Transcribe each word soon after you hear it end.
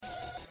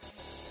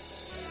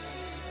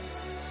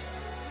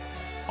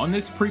On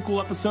this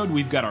prequel episode,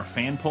 we've got our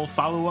fan poll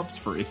follow-ups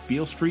for If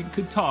Beale Street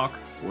Could Talk.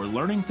 We're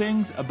learning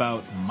things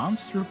about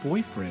monster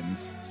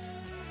boyfriends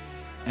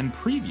and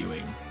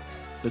previewing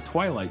the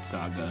Twilight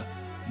Saga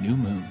New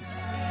Moon.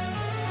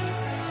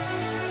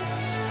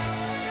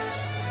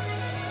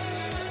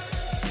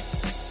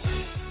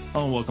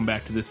 Hello and welcome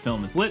back to This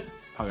Film Is Lit,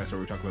 a podcast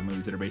where we talk about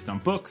movies that are based on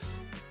books.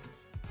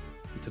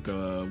 We took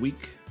a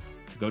week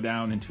to go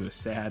down into a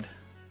sad,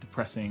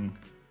 depressing,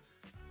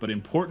 but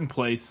important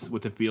place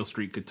with If Beale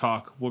Street Could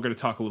Talk. We're going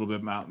to talk a little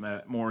bit about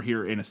that more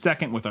here in a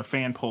second with our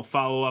fan poll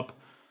follow-up.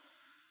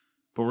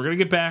 But we're going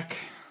to get back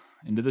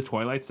into the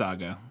Twilight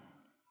Saga,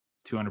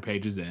 200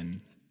 pages in,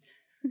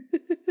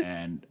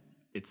 and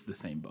it's the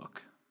same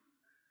book.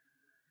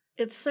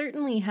 It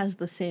certainly has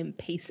the same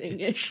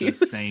pacing issues. It's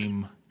the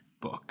same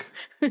book.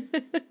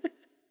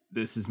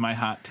 This is my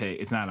hot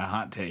take. It's not a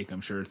hot take. I'm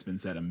sure it's been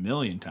said a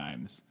million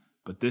times.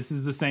 But this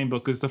is the same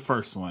book as the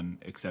first one,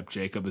 except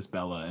Jacob is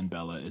Bella and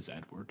Bella is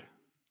Edward.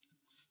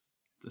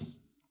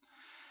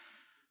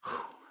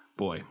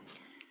 Boy,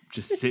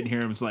 just sitting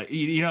here and was like,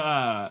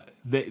 I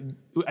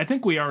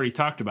think we already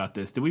talked about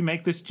this. Did we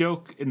make this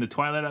joke in the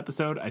Twilight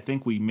episode? I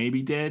think we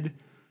maybe did,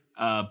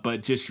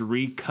 but just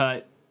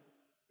recut.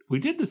 We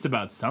did this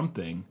about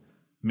something.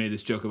 Made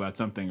this joke about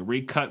something.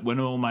 Recut When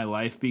Will My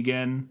Life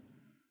Begin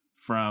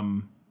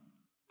from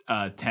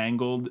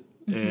Tangled,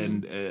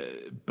 and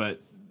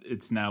but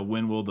it's now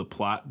When Will the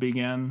Plot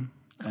Begin?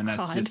 And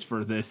that's just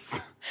for this.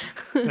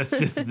 That's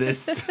just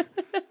this.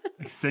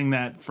 I sing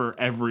that for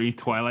every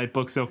Twilight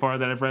book so far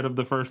that I've read of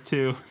the first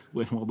two.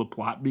 When will the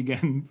plot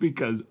begin?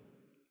 Because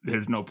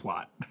there's no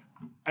plot.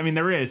 I mean,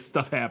 there is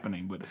stuff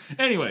happening, but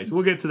anyways,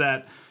 we'll get to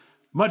that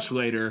much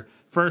later.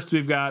 First,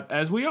 we've got,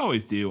 as we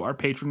always do, our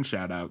patron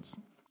shout-outs.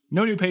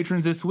 No new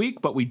patrons this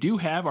week, but we do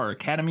have our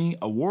Academy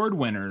Award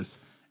winners,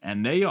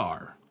 and they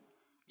are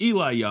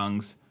Eli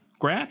Youngs,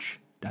 Gratch,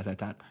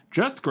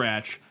 Just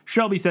Gratch,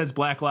 Shelby Says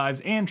Black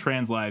Lives and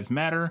Trans Lives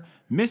Matter,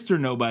 Mr.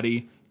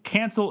 Nobody,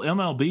 Cancel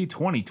MLB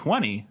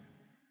 2020,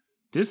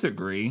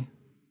 Disagree.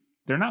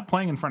 They're not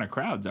playing in front of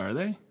crowds, are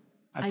they?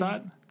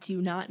 I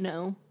do not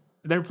know.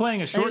 They're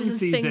playing a shortened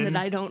season. Thing that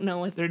I don't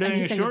know if they're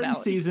doing a shortened about.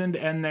 Season,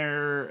 and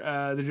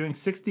they're doing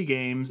 60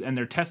 games, and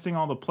they're testing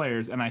all the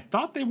players. And I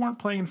thought they weren't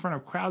playing in front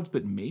of crowds,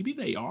 but maybe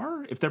they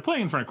are. If they're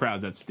playing in front of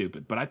crowds, that's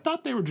stupid. But I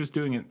thought they were just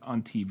doing it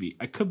on TV.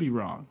 I could be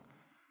wrong.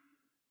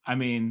 I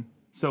mean,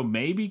 so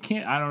maybe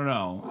I don't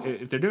know.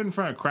 If they're doing it in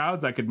front of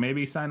crowds, I could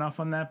maybe sign off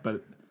on that.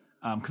 But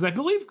because I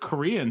believe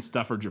Korea and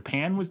stuff or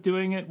Japan was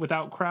doing it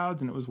without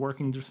crowds, and it was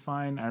working just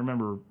fine. I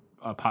remember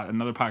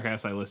another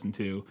podcast I listened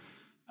to.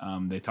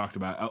 They talked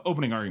about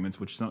opening arguments,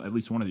 which at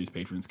least one of these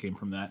patrons came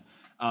from that.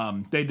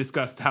 They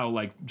discussed how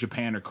like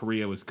Japan or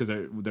Korea was, because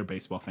they're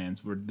baseball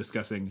fans, were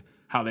discussing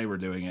how they were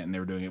doing it, and they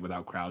were doing it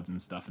without crowds and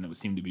stuff, and it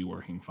seemed to be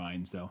working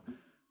fine. So,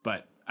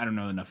 but I don't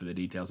know enough of the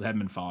details. I haven't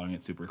been following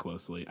it super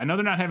closely. I know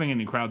they're not having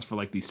any crowds for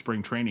like these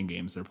spring training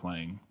games they're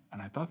playing,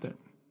 and I thought that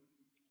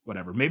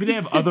whatever. Maybe they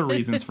have other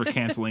reasons for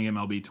canceling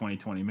MLB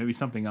 2020. Maybe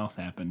something else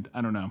happened.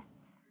 I don't know.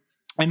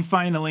 And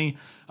finally,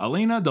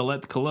 Alina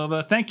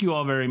Doletkolova, thank you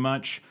all very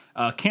much.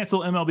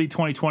 Cancel MLB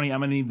 2020. I'm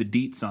going to need the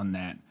deets on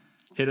that.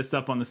 Hit us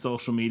up on the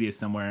social media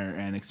somewhere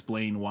and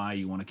explain why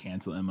you want to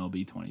cancel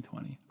MLB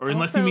 2020. Or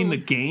unless you mean the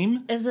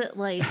game. Is it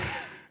like...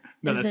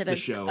 No, is that's it the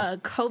show. A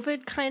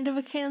COVID kind of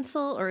a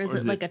cancel, or is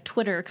it like a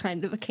Twitter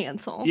kind of a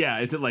cancel? Yeah,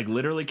 is it like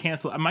literally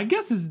cancel? My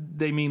guess is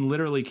they mean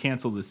literally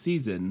cancel the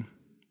season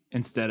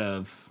instead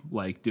of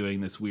like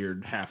doing this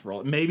weird half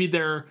roll. Maybe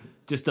they're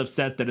just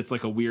upset that it's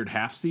like a weird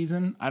half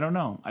season. I don't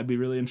know. I'd be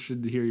really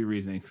interested to hear your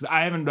reasoning, because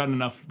I haven't done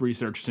enough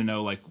research to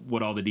know like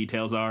what all the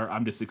details are.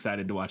 I'm just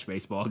excited to watch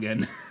baseball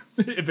again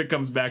if it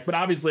comes back. But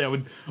obviously I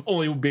would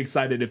only be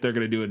excited if they're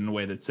going to do it in a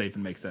way that's safe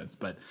and makes sense.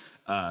 But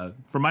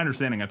from my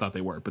understanding, I thought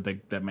they were, but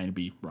that may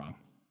be wrong.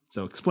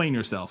 So explain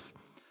yourself.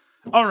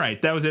 All right,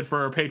 that was it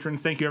for our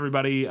patrons. Thank you,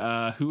 everybody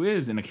who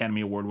is an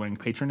Academy Award-winning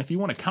patron. If you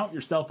want to count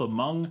yourself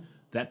among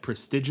that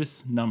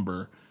prestigious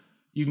number,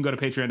 you can go to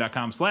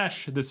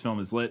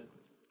patreon.com/thisfilmislit.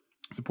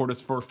 Support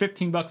us for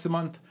 $15 a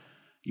month.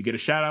 You get a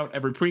shout out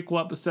every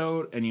prequel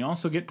episode, and you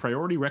also get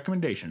priority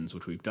recommendations,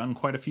 which we've done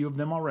quite a few of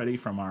them already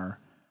from our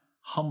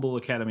humble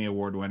Academy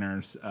Award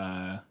winners.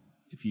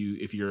 If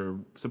you're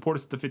support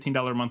us at the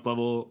 $15 a month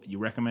level, you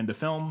recommend a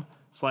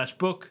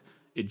film/book,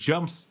 it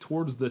jumps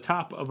towards the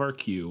top of our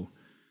queue.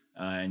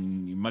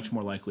 And you're much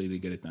more likely to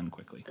get it done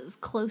quickly. As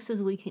close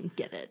as we can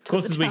get it. As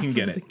close as we can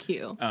get it. The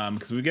queue.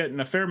 Because we get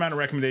a fair amount of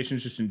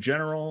recommendations just in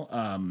general.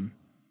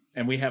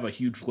 And we have a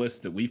huge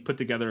list that we've put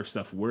together of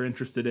stuff we're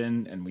interested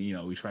in. And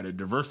we try to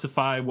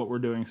diversify what we're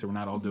doing, so we're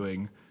not all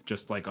doing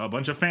just like a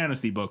bunch of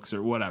fantasy books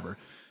or whatever.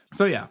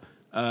 So yeah,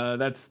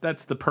 that's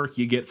the perk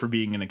you get for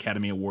being an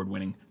Academy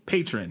Award-winning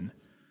patron.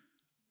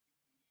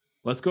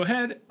 Let's go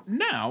ahead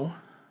now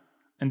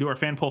and do our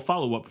fan poll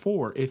follow-up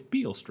for If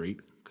Beale Street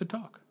Could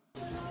Talk.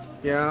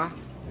 Yeah,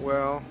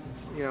 well,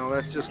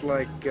 that's just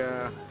like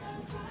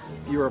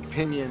your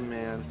opinion,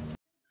 man.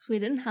 We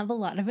didn't have a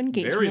lot of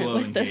engagement Very low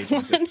with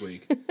engagement this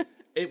week.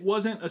 It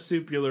wasn't a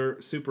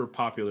super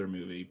popular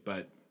movie,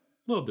 but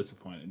little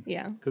disappointed.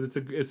 Yeah. Because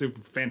it's a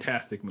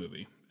fantastic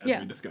movie, as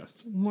we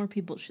discussed. More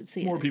people should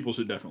see it. More people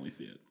should definitely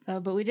see it.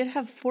 But we did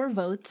have 4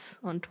 votes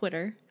on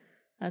Twitter.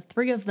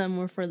 3 of them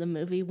were for the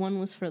movie. 1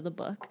 was for the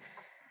book.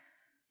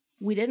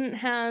 We didn't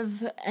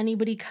have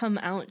anybody come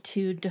out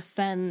to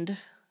defend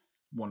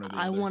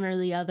one or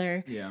the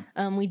other. Yeah.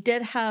 We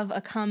did have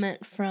a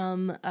comment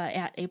from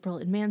at April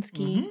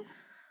Idmansky,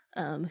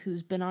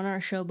 who's been on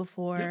our show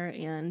before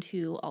and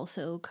who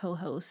also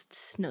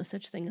co-hosts No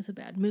Such Thing as a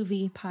Bad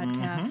Movie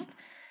podcast.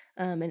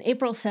 And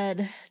April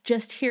said,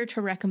 just here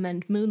to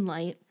recommend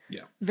Moonlight.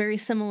 Yeah. Very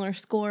similar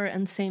score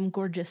and same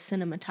gorgeous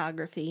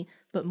cinematography,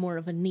 but more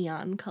of a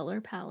neon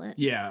color palette.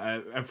 Yeah,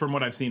 from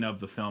what I've seen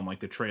of the film, like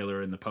the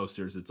trailer and the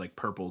posters, it's like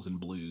purples and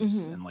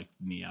blues and like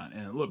neon.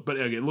 And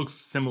it looks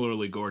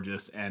similarly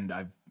gorgeous, and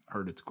I've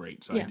heard it's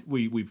great. So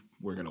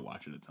we're gonna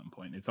watch it at some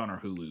point. It's on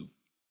our Hulu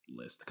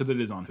list because it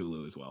is on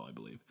Hulu as well, I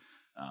believe.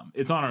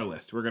 It's on our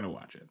list. We're gonna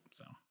watch it.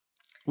 So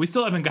we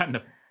still haven't gotten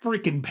to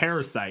freaking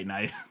Parasite, and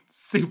I'm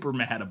super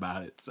mad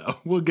about it. So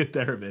we'll get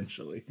there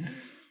eventually.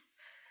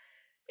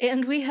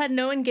 And we had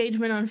no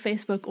engagement on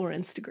Facebook or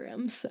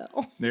Instagram, so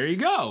there you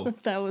go.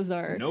 That was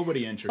our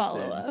nobody interested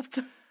follow-up.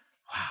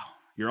 Wow,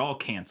 you're all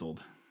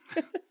canceled.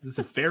 This is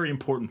a very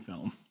important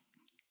film.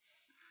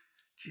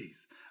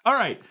 Jeez. All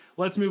right,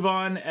 let's move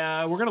on.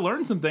 We're gonna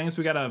learn some things.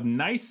 We got a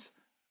nice,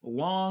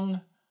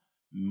 long,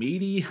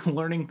 meaty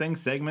learning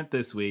things segment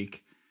this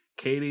week.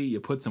 Katie, you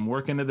put some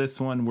work into this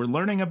one. We're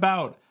learning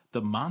about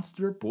the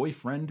monster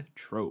boyfriend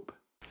trope.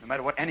 No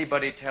matter what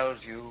anybody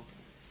tells you,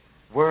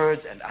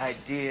 words and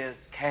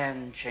ideas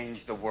can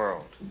change the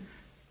world.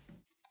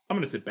 I'm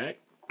going to sit back,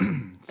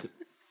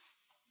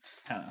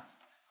 just kind of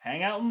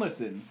hang out and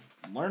listen,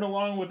 learn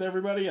along with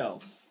everybody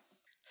else.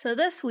 So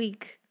this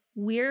week,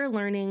 we're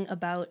learning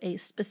about a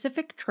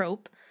specific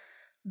trope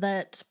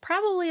that's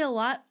probably a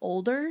lot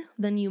older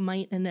than you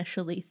might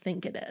initially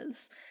think it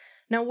is.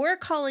 Now, we're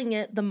calling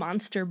it the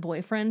monster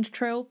boyfriend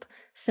trope,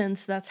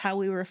 since that's how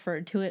we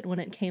referred to it when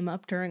it came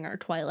up during our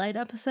Twilight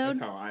episode.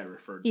 That's how I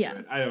referred to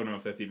it. I don't know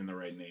if that's even the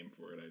right name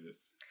for it.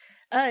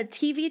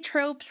 TV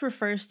Tropes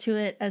refers to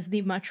it as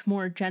the much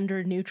more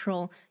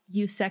gender-neutral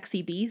You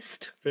Sexy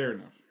Beast. Fair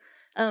enough.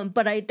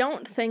 But I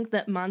don't think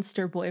that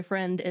monster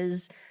boyfriend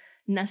is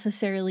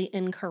necessarily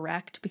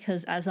incorrect,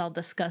 because as I'll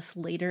discuss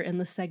later in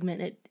the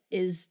segment, it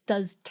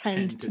does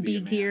tend to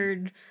be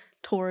geared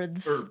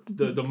towards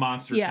the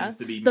monster tends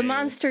to be male. The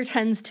monster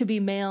tends to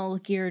be male,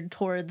 geared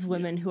towards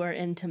women who are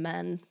into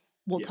men.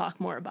 We'll talk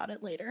more about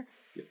it later.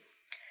 Yep.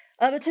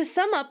 But to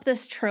sum up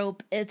this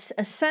trope, it's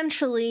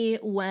essentially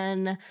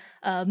when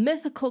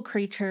mythical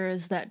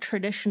creatures that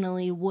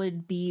traditionally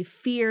would be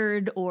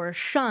feared or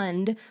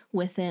shunned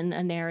within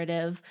a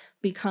narrative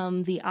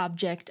become the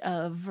object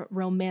of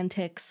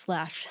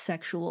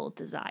romantic/sexual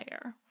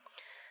desire.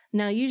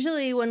 Now,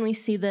 usually when we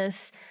see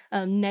this,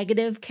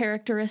 negative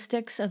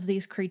characteristics of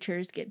these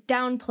creatures get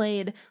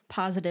downplayed,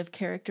 positive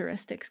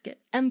characteristics get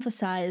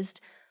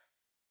emphasized,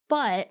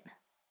 but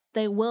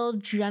they will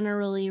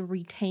generally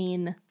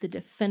retain the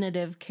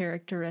definitive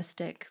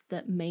characteristic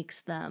that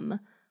makes them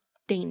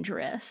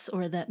dangerous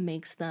or that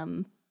makes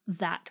them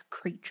that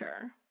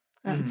creature.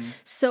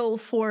 So,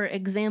 for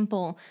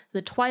example,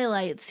 the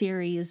Twilight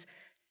series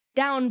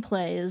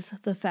downplays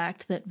the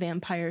fact that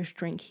vampires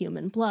drink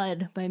human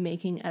blood by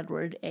making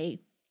Edward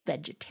a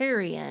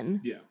vegetarian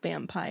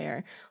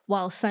vampire,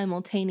 while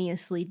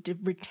simultaneously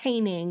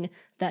retaining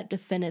that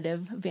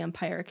definitive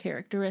vampire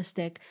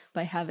characteristic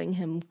by having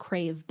him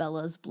crave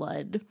Bella's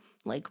blood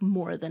like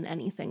more than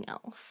anything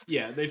else.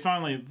 Yeah,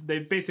 they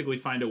basically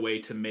find a way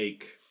to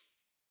make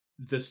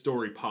the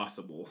story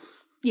possible.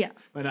 Yeah.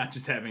 By not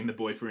just having the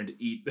boyfriend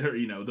eat, or,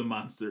 the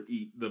monster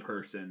eat the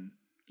person.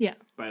 Yeah.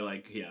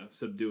 By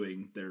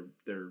subduing their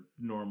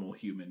normal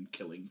human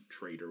killing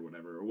trait or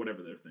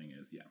whatever their thing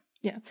is. Yeah.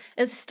 Yeah.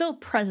 It's still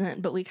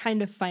present, but we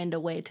kind of find a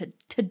way to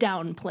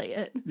downplay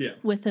it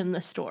within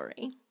the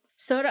story.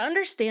 So to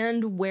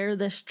understand where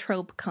this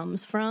trope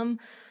comes from,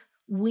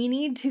 we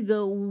need to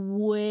go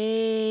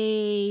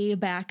way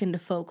back into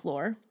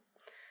folklore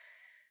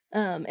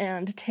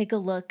and take a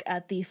look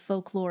at the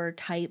folklore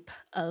type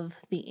of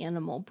the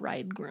animal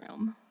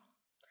bridegroom.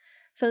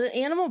 So the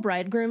animal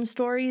bridegroom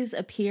stories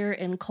appear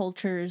in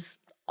cultures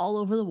all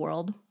over the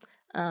world.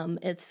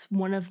 It's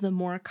one of the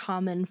more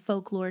common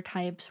folklore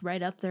types,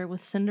 right up there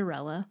with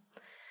Cinderella.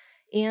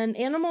 And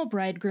animal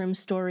bridegroom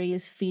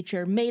stories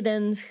feature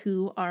maidens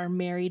who are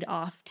married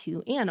off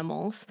to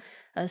animals,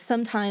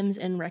 sometimes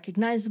in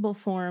recognizable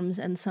forms,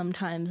 and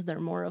sometimes they're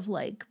more of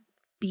like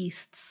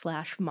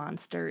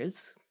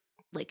beasts/monsters,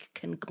 like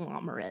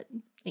conglomerate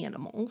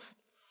animals.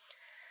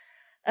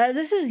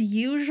 This is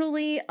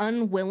usually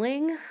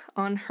unwilling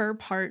on her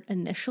part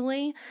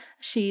initially.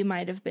 She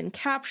might have been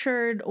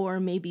captured or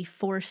maybe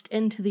forced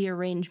into the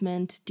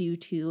arrangement due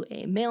to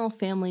a male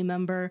family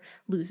member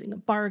losing a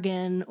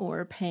bargain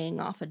or paying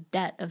off a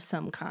debt of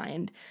some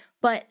kind.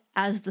 But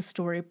as the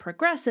story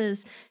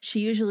progresses,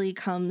 she usually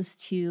comes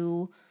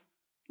to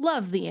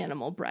love the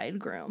animal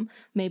bridegroom.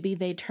 Maybe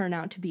they turn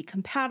out to be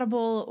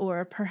compatible,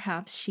 or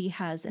perhaps she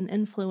has an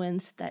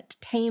influence that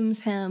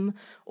tames him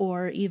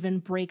or even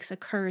breaks a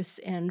curse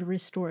and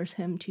restores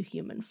him to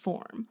human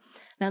form.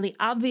 Now, the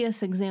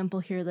obvious example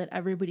here that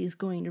everybody's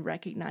going to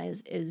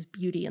recognize is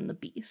Beauty and the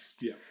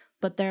Beast. Yeah.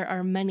 But there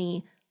are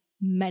many,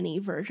 many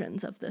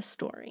versions of this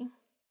story.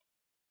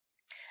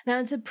 Now,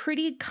 it's a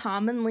pretty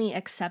commonly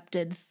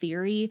accepted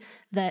theory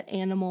that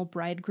animal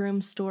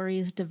bridegroom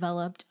stories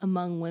developed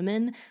among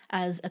women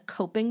as a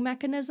coping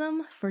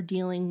mechanism for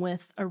dealing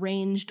with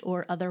arranged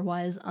or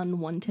otherwise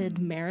unwanted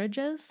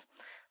marriages.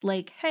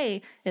 Like,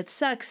 hey, it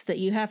sucks that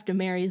you have to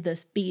marry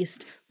this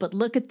beast, but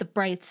look at the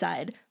bright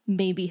side.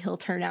 Maybe he'll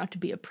turn out to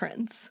be a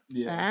prince.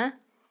 Yeah.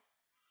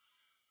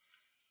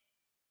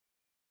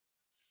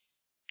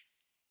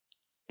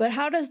 But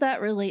how does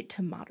that relate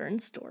to modern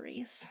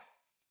stories?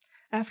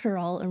 After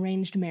all,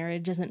 arranged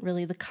marriage isn't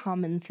really the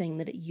common thing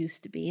that it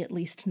used to be, at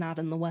least not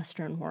in the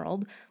Western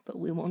world, but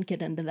we won't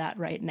get into that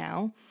right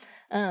now.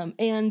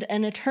 And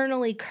an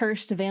eternally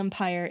cursed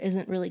vampire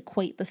isn't really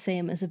quite the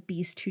same as a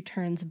beast who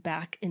turns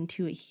back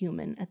into a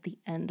human at the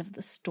end of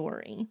the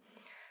story.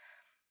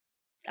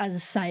 As a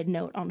side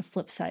note, on the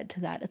flip side to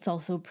that, it's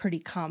also a pretty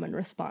common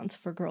response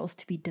for girls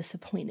to be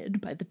disappointed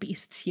by the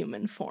beast's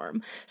human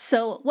form.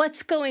 So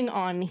what's going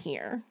on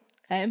here?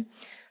 Okay.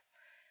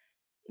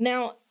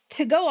 Now,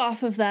 to go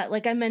off of that,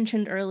 like I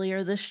mentioned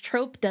earlier, this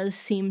trope does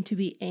seem to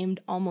be aimed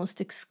almost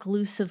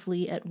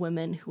exclusively at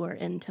women who are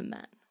into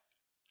men.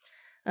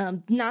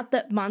 Not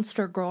that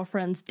monster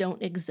girlfriends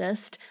don't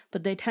exist,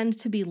 but they tend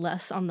to be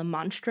less on the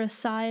monstrous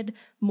side,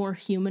 more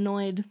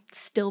humanoid,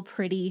 still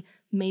pretty,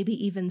 maybe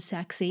even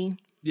sexy.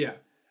 Yeah.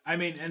 I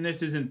mean, and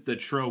this isn't the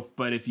trope,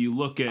 but if you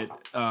look at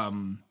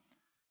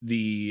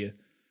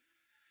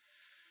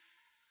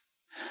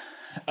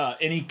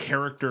any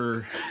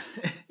character,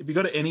 if you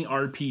go to any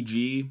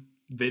RPG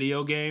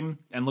video game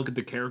and look at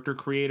the character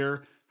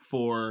creator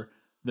for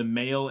the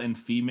male and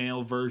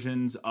female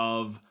versions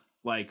of,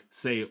 like,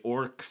 say,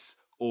 orcs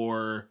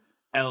or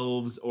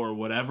elves or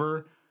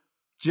whatever,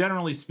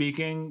 generally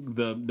speaking,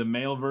 the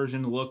male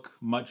version look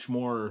much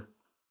more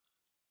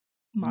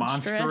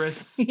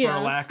monstrous yeah.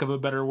 for lack of a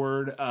better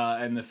word,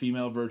 and the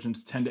female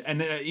versions tend to,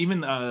 and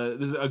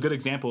this is a good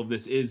example of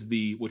this is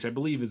which I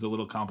believe is a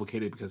little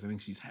complicated because I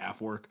think she's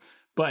half orc,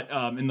 but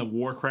in the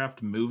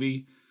Warcraft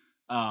movie,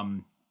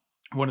 one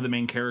of the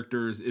main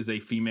characters is a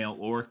female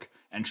orc,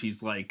 and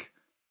she's like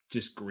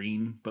just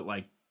green but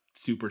like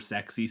super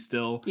sexy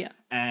still. Yeah.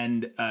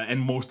 And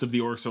most of the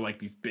orcs are like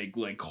these big,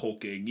 like,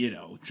 hulking,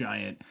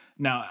 giant.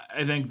 Now,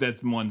 I think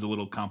that one's a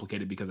little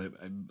complicated because if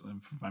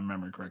I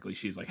remember correctly,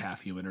 she's like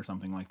half human or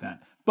something like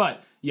that.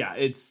 But yeah,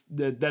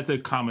 that's a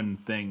common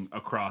thing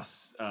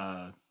across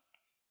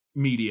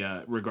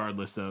media,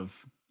 regardless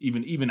of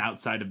even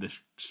outside of this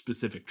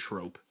specific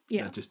trope.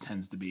 Yeah. That just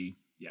tends to be,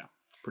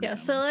 pretty Yeah,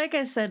 common. so like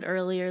I said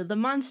earlier, the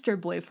monster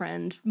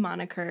boyfriend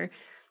moniker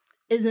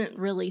isn't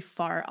really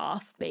far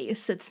off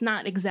base. It's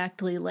not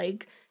exactly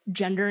like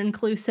gender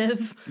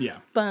inclusive. Yeah.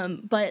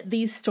 But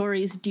these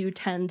stories do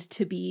tend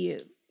to be,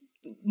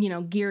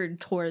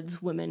 geared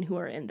towards women who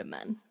are into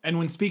men. And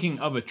when speaking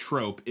of a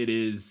trope, it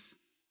is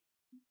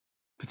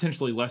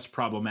potentially less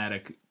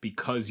problematic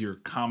because you're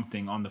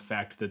commenting on the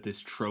fact that this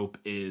trope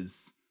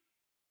is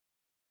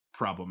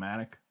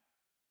problematic.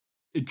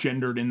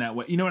 Gendered in that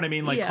way. You know what I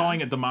mean? Like, Yeah.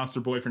 calling it the monster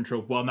boyfriend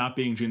trope while not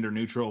being gender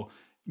neutral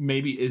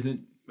maybe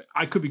isn't,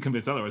 I could be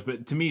convinced otherwise,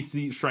 but to me,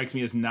 strikes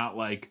me as not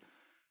like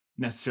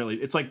necessarily,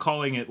 it's like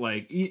calling it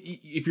like,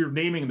 if you're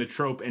naming the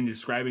trope and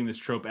describing this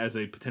trope as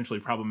a potentially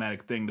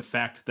problematic thing, the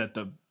fact that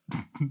the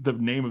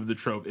name of the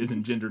trope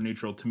isn't gender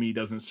neutral to me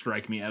doesn't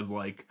strike me as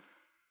like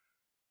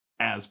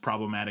as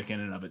problematic in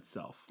and of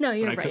itself. No,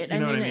 you're But right. I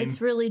mean,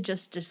 It's really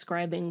just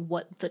describing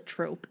what the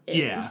trope is.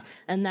 Yeah.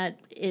 And that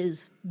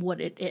is what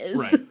it is.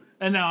 Right.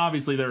 And now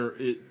obviously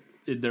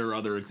there are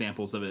other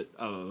examples of it,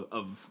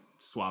 of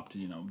swapped,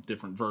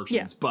 different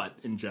versions, Yeah. but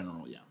in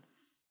general, yeah.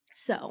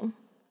 So,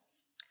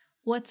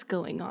 what's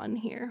going on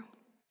here?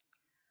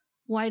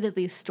 Why do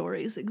these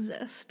stories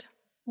exist?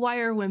 Why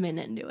are women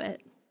into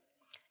it?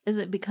 Is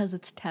it because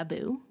it's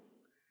taboo?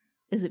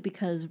 Is it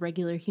because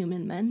regular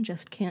human men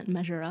just can't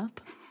measure up?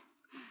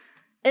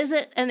 Is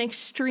it an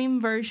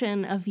extreme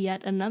version of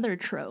yet another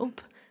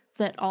trope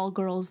that all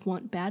girls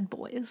want bad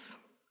boys?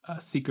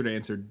 Secret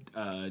answer,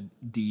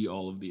 D,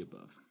 all of the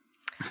above.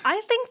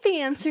 I think the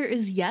answer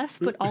is yes,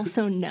 but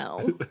also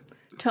no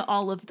to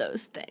all of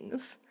those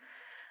things.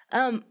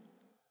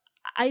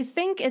 I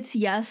think it's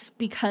yes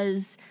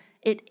because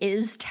it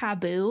is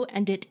taboo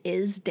and it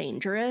is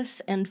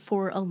dangerous. And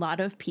for a lot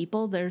of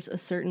people, there's a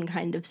certain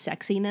kind of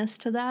sexiness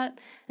to that.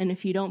 And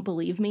if you don't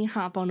believe me,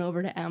 hop on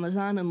over to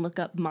Amazon and look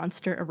up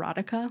monster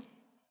erotica.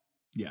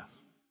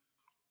 Yes.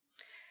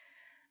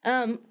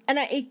 And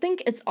I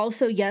think it's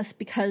also yes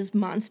because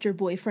monster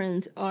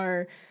boyfriends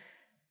are,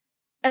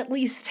 at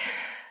least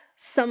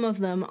some of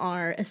them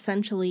are,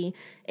 essentially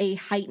a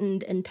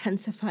heightened,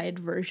 intensified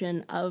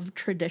version of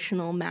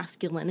traditional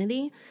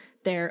masculinity.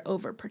 They're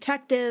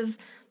overprotective,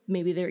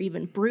 Maybe they're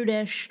even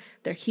brutish,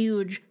 they're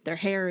huge, they're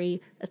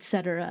hairy,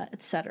 etc.,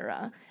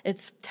 etc.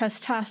 It's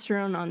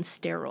testosterone on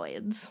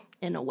steroids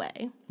in a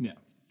way. Yeah.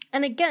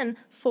 And again,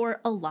 for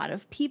a lot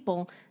of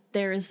people,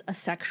 there's a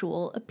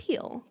sexual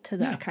appeal to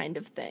that kind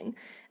of thing.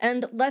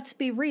 And let's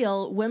be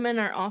real, women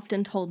are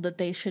often told that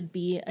they should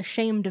be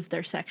ashamed of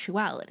their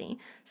sexuality.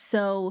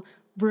 So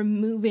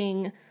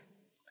removing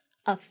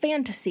a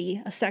fantasy,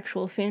 a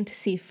sexual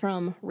fantasy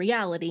from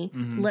reality,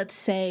 let's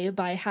say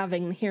by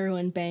having the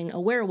heroine bang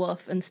a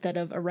werewolf instead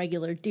of a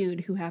regular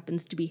dude who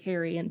happens to be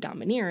hairy and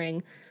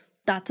domineering,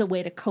 that's a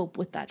way to cope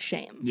with that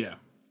shame. Yeah.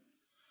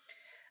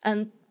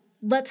 And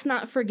let's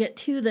not forget,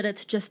 too, that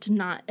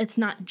it's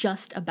not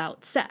just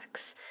about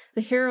sex.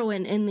 The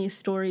heroine in these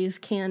stories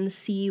can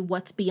see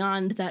what's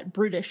beyond that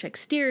brutish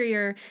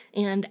exterior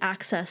and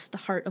access the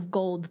heart of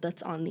gold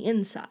that's on the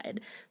inside.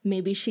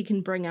 Maybe she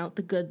can bring out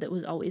the good that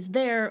was always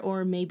there,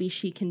 or maybe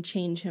she can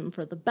change him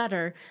for the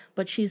better,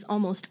 but she's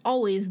almost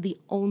always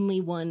the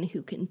only one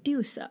who can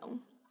do so.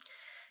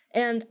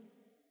 And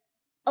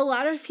a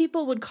lot of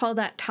people would call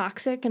that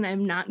toxic, and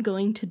I'm not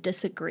going to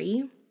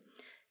disagree.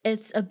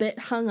 It's a bit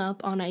hung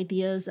up on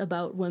ideas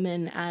about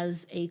women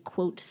as a,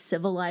 quote,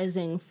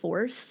 civilizing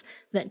force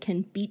that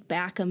can beat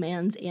back a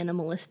man's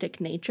animalistic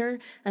nature,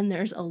 and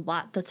there's a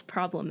lot that's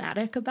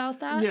problematic about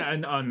that. Yeah,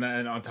 and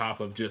on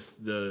top of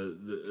just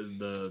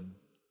the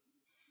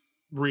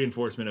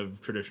reinforcement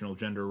of traditional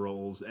gender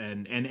roles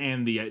and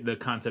the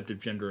concept of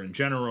gender in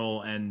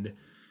general, and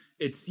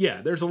it's,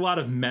 there's a lot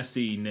of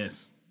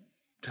messiness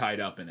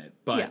tied up in it,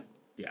 but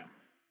yeah.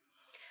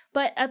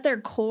 But at their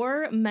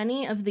core,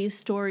 many of these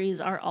stories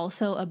are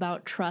also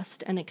about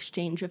trust and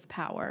exchange of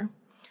power.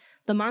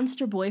 The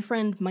monster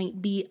boyfriend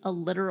might be a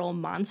literal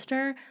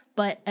monster,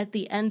 but at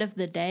the end of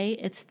the day,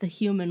 it's the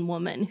human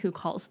woman who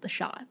calls the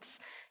shots.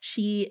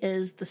 She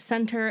is the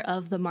center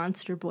of the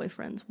monster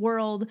boyfriend's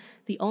world,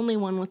 the only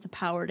one with the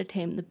power to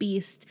tame the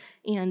beast,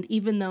 and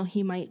even though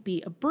he might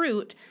be a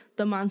brute,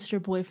 the monster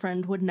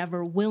boyfriend would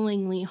never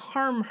willingly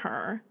harm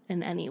her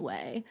in any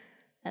way.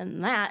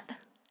 And that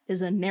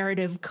is a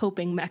narrative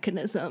coping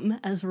mechanism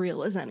as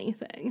real as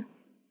anything.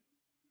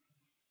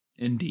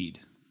 Indeed.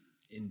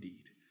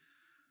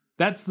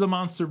 That's the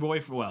monster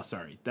boyfriend. Well,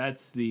 sorry.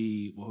 That's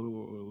the, what did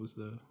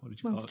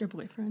you call it? Monster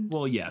boyfriend.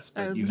 Well, yes,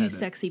 but you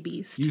sexy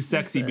beast. You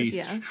sexy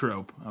beast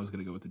trope. I was going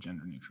to go with the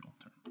gender neutral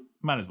term.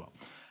 Might as well.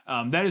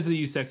 That is the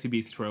you sexy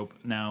beast trope.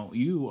 Now,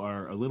 you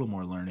are a little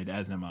more learned,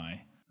 as am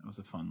I. That was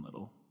a fun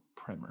little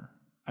primer.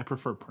 I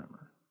prefer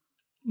primer.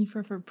 You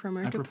prefer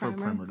primer to primer? I prefer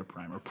primer to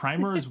primer.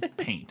 Primer is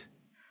paint.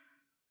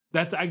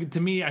 To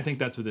me, I think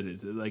that's what it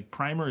is. Like,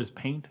 primer is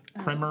paint.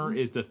 Primer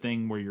is the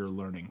thing where you're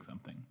learning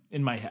something.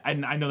 In my head.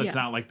 I know that's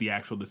not like the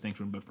actual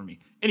distinction, but for me.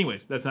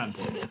 Anyways, that's not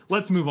important.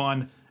 Let's move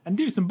on and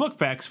do some book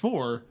facts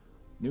for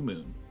New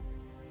Moon.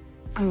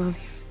 I love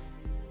you.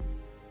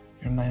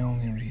 You're my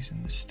only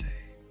reason to stay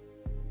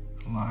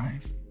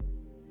alive,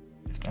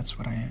 if that's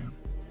what I am.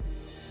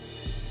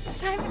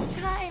 It's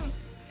time.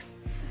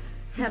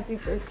 Happy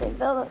birthday,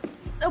 Bella.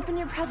 Let's open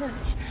your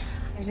presents.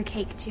 There's a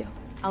cake, too.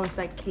 Alice,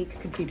 that cake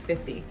could feed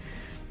 50.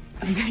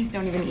 You guys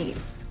don't even eat.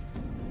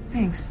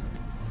 Thanks.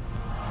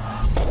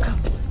 Oh,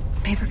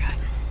 paper cut.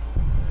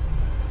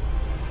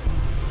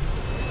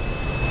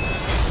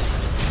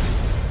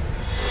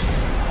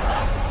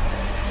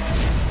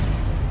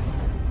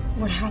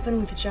 What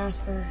happened with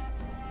Jasper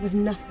was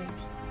nothing.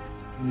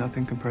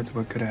 Nothing compared to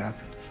what could have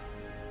happened.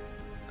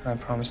 I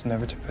promise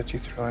never to put you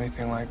through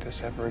anything like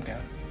this ever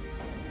again.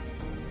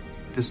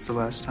 This is the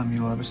last time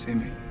you'll ever see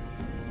me.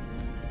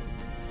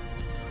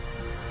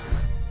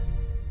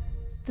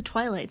 The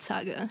Twilight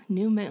Saga,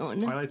 New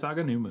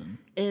Moon.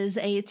 Is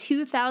a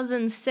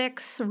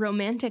 2006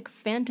 romantic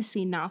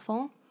fantasy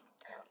novel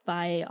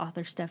by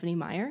author Stephenie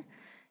Meyer.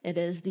 It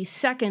is the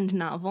second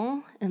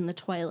novel in the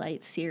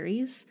Twilight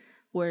series.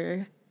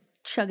 We're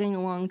chugging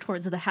along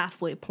towards the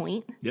halfway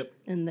point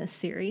in this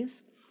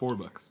series. 4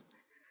 books.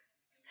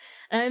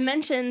 And I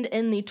mentioned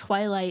in the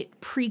Twilight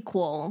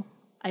prequel,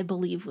 I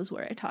believe was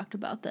where I talked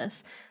about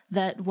this,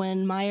 that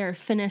when Meyer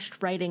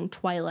finished writing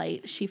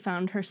Twilight, she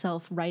found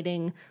herself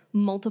writing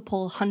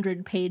multiple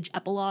 100-page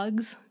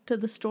epilogues to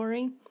the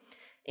story,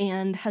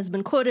 and has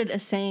been quoted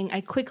as saying,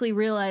 "I quickly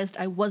realized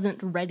I wasn't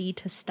ready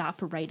to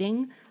stop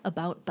writing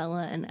about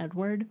Bella and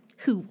Edward.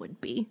 Who would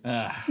be?"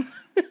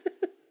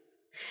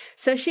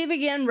 So she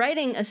began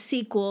writing a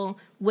sequel,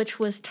 which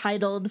was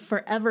titled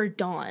Forever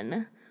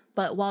Dawn.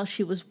 But while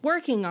she was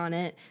working on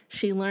it,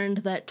 she learned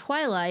that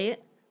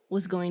Twilight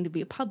was going to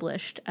be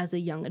published as a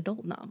young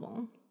adult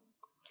novel.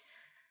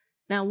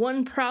 Now,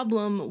 one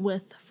problem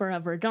with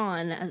Forever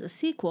Dawn as a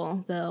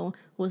sequel, though,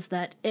 was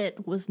that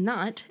it was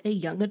not a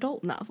young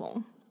adult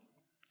novel.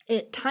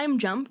 It time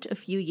jumped a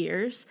few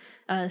years,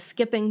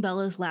 skipping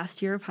Bella's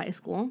last year of high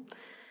school,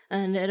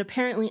 and it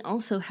apparently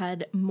also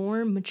had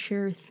more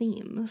mature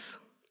themes.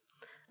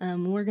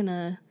 We're going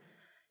to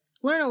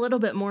learn a little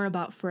bit more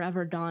about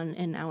Forever Dawn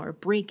in our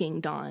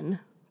Breaking Dawn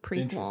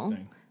prequel.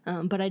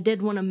 But I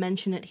did want to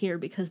mention it here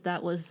because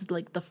that was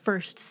like the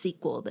first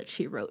sequel that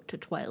she wrote to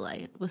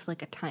Twilight. It was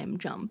like a time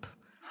jump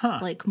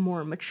like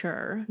more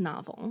mature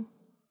novel.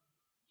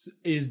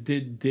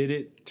 Did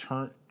it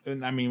turn?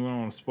 And I mean, we don't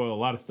want to spoil a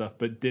lot of stuff,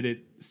 but did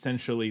it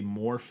essentially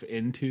morph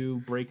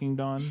into Breaking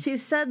Dawn? She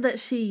said that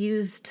she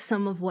used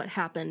some of what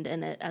happened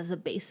in it as a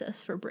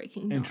basis for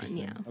Breaking Dawn.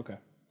 Interesting. Yeah. Okay.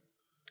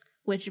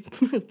 Which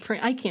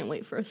I can't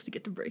wait for us to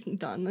get to Breaking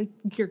Dawn. Like,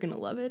 you're gonna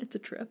love it. It's a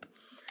trip.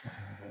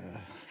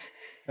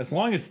 As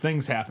long as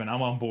things happen,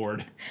 I'm on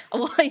board.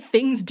 Well,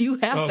 things do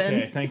happen.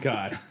 Okay, thank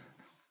God.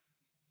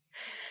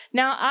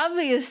 Now,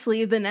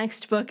 obviously, the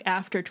next book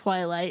after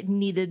Twilight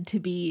needed to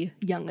be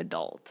young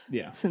adult.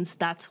 Yeah. Since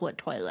that's what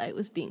Twilight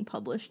was being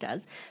published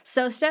as.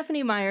 So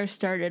Stephenie Meyer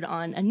started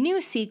on a new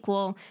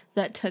sequel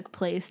that took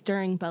place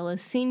during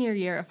Bella's senior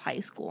year of high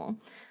school.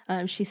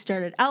 She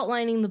started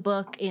outlining the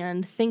book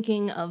and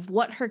thinking of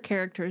what her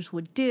characters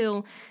would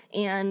do,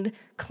 and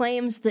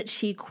claims that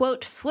she,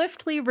 quote,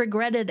 swiftly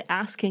regretted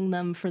asking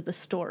them for the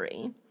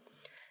story.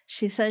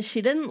 She says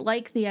she didn't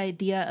like the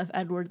idea of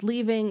Edward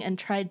leaving and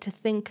tried to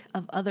think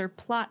of other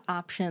plot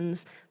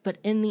options, but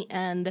in the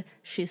end,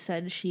 she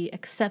said she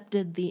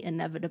accepted the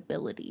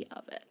inevitability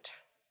of it.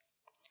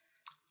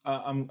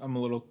 I'm a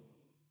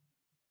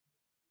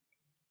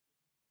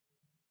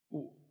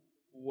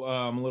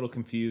little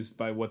confused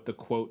by what the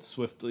quote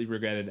swiftly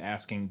regretted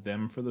asking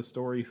them for the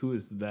story. Who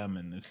is them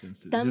in this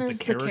instance? Them is it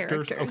the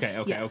characters? characters.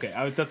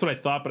 Okay. That's what I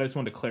thought, but I just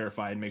wanted to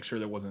clarify and make sure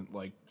there wasn't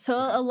like. So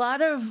a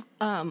lot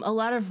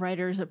of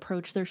writers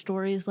approach their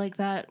stories like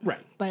that, right?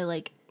 By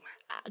like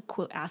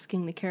quote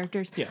asking the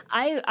characters. Yeah.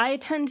 I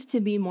tend to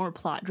be more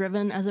plot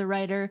driven as a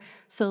writer,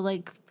 so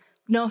like.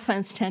 No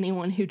offense to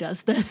anyone who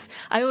does this.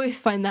 I always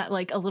find that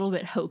like a little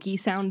bit hokey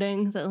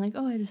sounding. That like,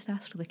 oh, I just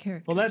asked the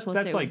characters. Well,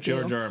 that's like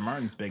George R. R.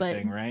 Martin's big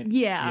thing, right?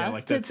 Yeah,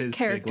 like that's his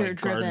character big,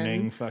 like,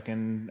 gardening driven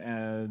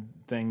fucking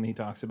thing. He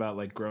talks about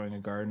like growing a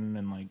garden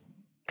and like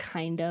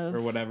kind of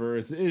or whatever.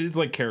 It's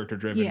like character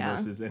driven Yeah.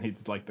 versus, and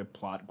it's like the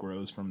plot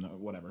grows from the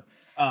whatever.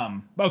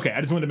 Okay,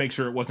 I just wanted to make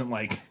sure it wasn't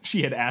like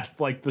she had asked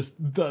like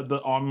the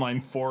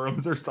online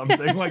forums or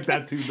something. Like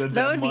that's who the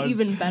that would was. be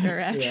even better,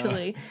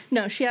 actually. Yeah.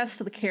 No, she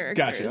asked the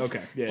characters. Gotcha.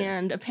 Okay. Yeah.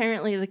 And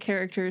apparently the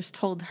characters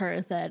told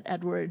her that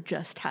Edward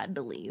just had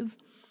to leave.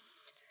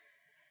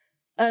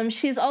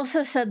 She's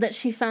also said that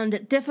she found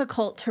it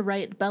difficult to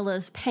write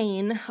Bella's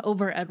pain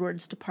over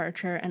Edward's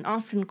departure and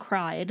often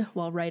cried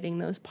while writing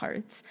those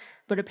parts.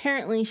 But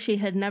apparently she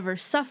had never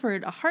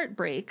suffered a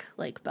heartbreak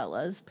like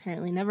Bella's,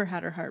 apparently never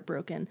had her heart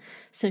broken,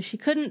 so she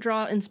couldn't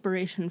draw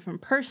inspiration from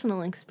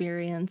personal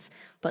experience,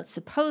 but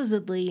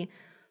supposedly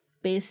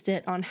based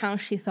it on how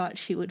she thought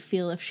she would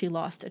feel if she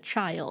lost a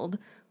child,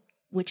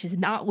 which is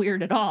not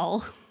weird at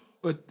all.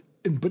 But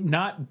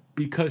not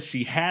because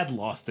she had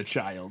lost a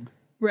child.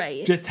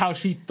 Right. Just how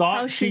she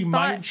thought she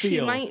might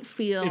feel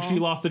if she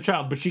lost a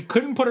child. But she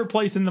couldn't put her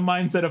place in the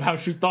mindset of how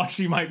she thought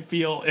she might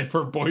feel if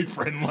her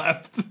boyfriend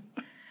left.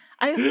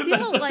 I feel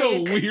That's such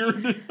a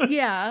weird...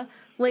 Yeah.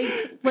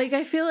 Like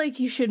I feel like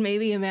you should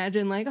maybe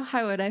imagine like, oh,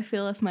 how would I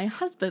feel if my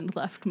husband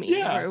left me?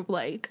 Yeah. Or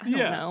like, I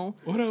don't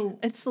know.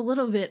 It's a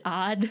little bit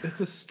odd.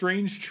 It's a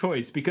strange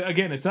choice because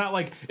again, it's not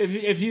like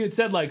if you had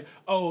said like,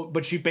 oh,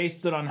 but she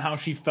based it on how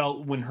she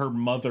felt when her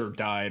mother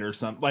died or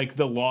something, like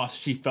the loss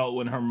she felt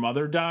when her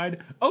mother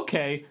died.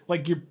 Okay,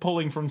 like you're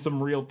pulling from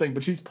some real thing,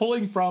 but she's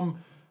pulling from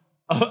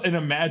an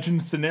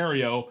imagined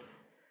scenario.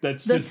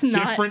 That's just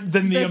not, different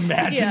than the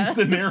imagined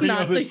scenario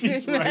not that the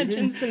she's imagined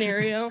writing.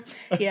 scenario.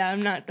 Yeah,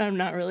 I'm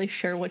not really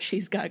sure what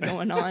she's got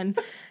going on,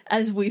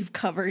 as we've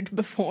covered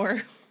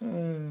before.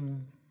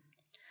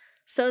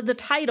 So the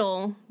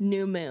title,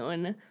 New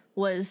Moon,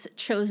 was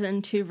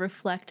chosen to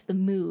reflect the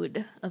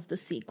mood of the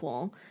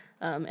sequel,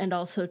 and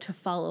also to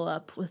follow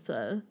up with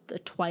the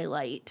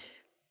Twilight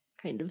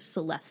kind of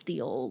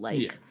celestial,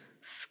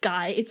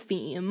 sky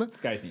theme.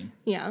 Sky theme.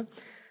 Yeah.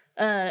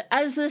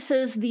 As this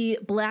is the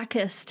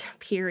blackest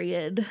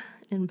period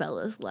in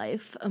Bella's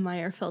life,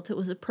 Meyer felt it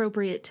was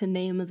appropriate to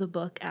name the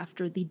book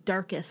after the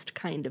darkest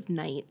kind of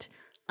night,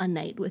 a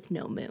night with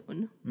no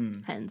moon,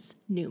 hence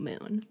New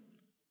Moon.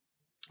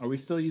 Are we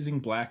still using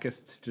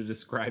blackest to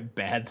describe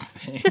bad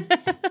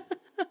things?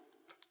 I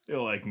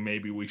feel like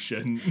maybe we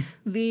shouldn't.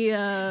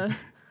 I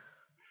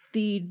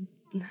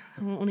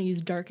don't want to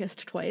use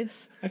darkest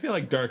twice. I feel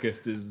like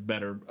darkest is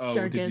better. Oh,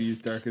 did you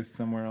use darkest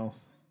somewhere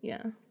else?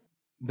 Yeah.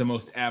 The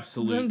most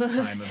absolute time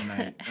of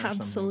night.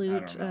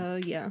 Absolute,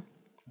 yeah.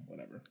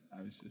 Whatever.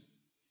 I was just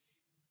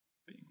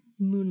being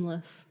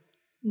moonless.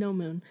 No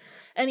moon.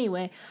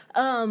 Anyway,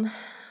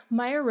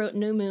 Meyer wrote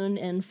New Moon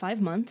in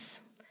 5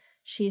 months.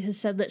 She has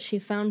said that she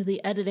found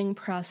the editing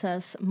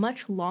process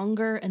much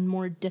longer and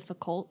more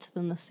difficult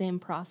than the same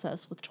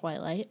process with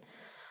Twilight.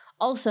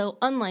 Also,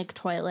 unlike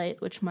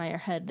Twilight, which Meyer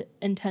had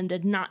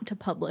intended not to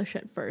publish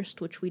at first,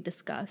 which we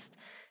discussed,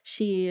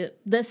 she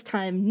this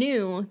time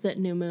knew that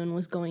New Moon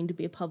was going to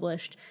be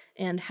published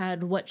and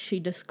had what she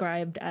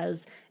described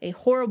as a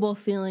horrible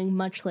feeling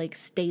much like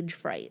stage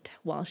fright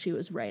while she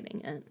was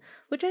writing it,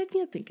 which I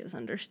think is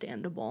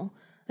understandable.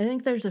 I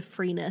think there's a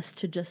freeness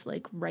to just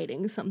like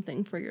writing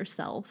something for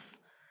yourself.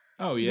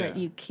 Oh yeah. that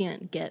you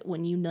can't get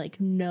when you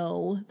like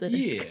know that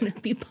Yeah. it's going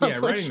to be Yeah,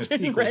 writing published the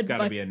and sequel's read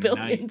gotta by be a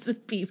billions of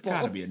It's people.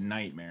 got to be a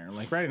nightmare.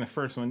 Like writing the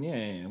first one,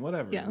 yeah,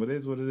 whatever. Yeah. What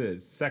is what it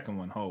is. Second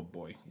one, oh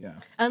boy, yeah.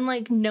 And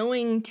like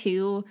knowing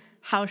too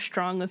how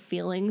strong of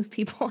feelings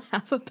people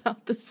have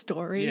about the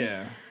story.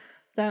 Yeah.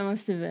 That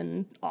must have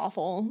been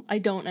awful. I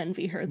don't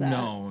envy her that.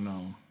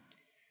 No.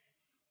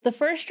 The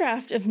first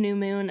draft of New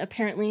Moon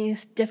apparently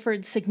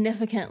differed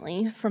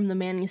significantly from the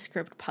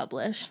manuscript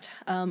published.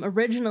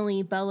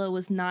 Originally, Bella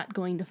was not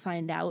going to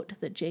find out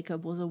that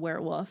Jacob was a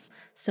werewolf,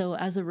 so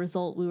as a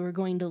result, we were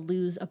going to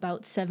lose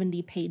about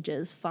 70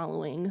 pages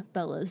following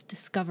Bella's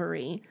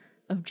discovery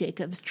of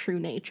Jacob's true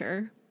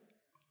nature.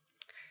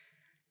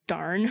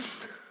 Darn.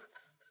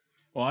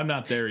 Well, I'm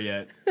not there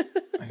yet.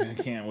 I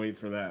can't wait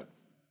for that.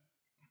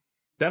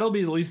 That'll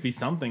be at least be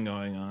something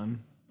going on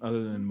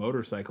other than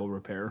motorcycle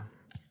repair.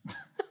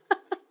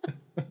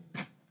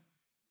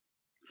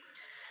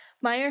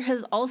 Meyer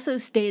has also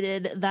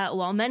stated that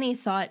while many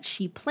thought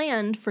she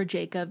planned for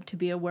Jacob to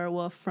be a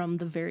werewolf from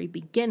the very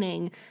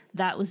beginning,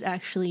 that was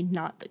actually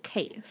not the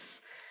case.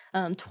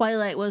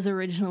 Twilight was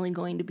originally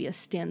going to be a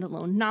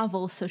standalone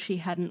novel, so she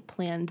hadn't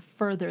planned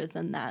further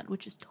than that,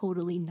 which is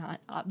totally not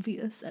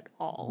obvious at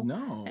all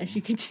No. as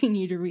you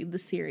continue to read the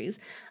series.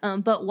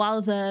 But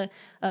while the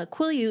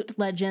Quileute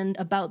legend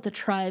about the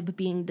tribe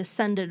being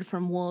descended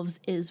from wolves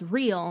is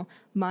real,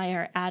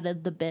 Meyer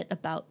added the bit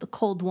about the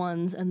Cold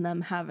Ones and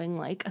them having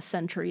like a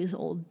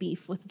centuries-old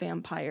beef with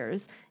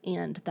vampires,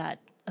 and that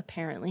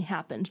apparently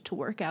happened to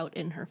work out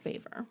in her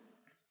favor.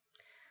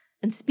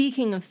 And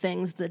speaking of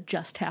things that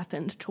just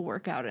happened to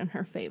work out in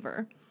her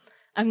favor,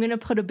 I'm going to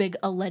put a big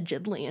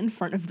allegedly in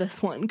front of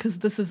this one because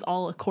this is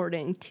all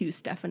according to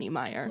Stephenie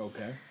Meyer.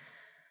 Okay.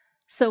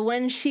 So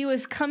when she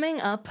was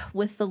coming up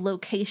with the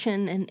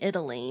location in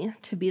Italy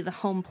to be the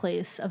home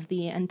place of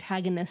the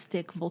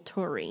antagonistic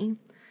Volturi,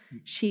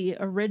 she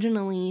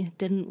originally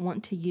didn't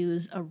want to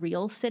use a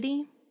real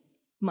city,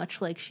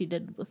 much like she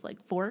did with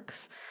like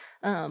Forks,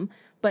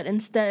 but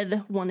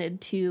instead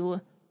wanted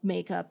to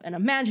make up an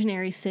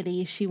imaginary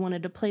city. She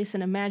wanted to place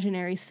an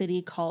imaginary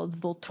city called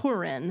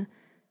Volturin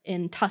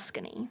in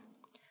Tuscany.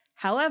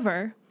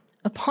 However,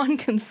 upon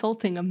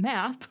consulting a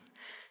map,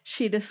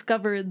 she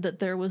discovered that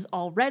there was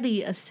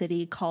already a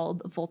city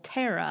called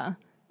Volterra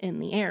in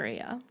the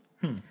area.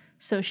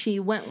 So she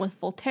went with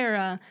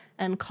Volterra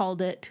and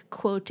called it,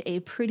 quote,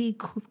 a pretty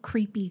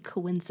creepy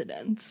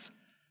coincidence.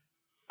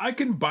 I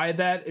can buy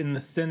that in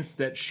the sense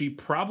that she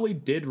probably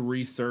did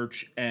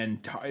research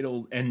and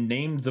titled and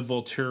named the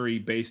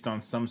Volturi based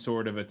on some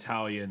sort of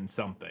Italian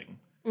something.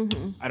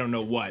 Mm-hmm. I don't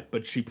know what,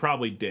 but she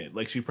probably did.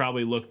 Like she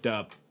probably looked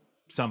up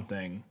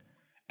something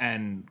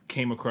and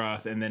came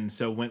across and then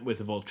so went with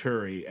the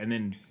Volturi and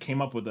then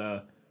came up with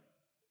a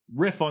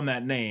riff on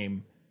that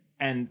name.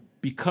 And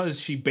because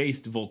she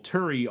based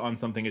Volturi on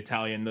something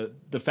Italian,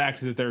 the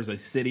fact that there's a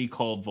city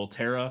called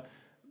Volterra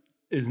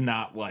is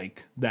not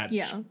like that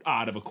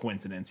odd of a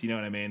coincidence. You know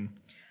what I mean?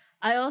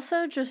 I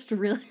also just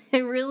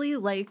really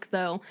like,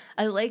 though,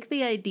 I like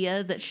the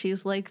idea that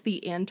she's like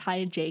the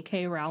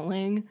anti-J.K.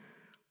 Rowling,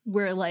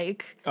 where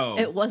like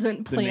it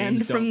wasn't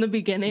planned from the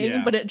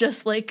beginning, but it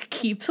just like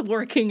keeps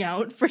working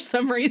out for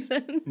some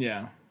reason.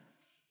 Yeah.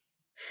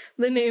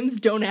 The names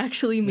don't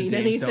actually mean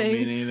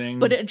anything,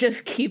 but it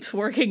just keeps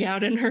working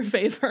out in her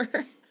favor.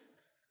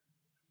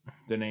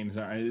 The names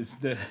are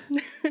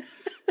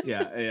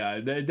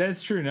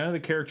that's true. None of the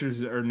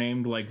characters are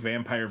named like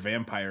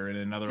vampire in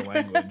another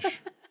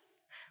language.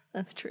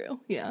 That's true.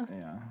 Yeah.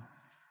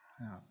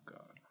 Oh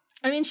god.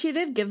 I mean, she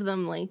did give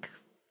them like,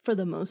 for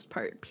the most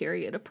part,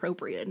 period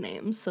appropriate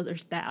names, so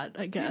there's that,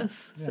 I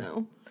guess. Yeah.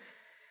 So.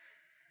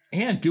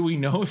 And do we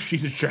know if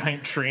she's a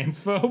giant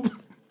transphobe?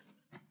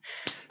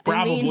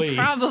 Probably. I mean,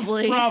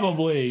 probably.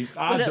 Probably.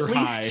 Odds are high. But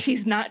at least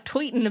she's not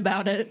tweeting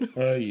about it.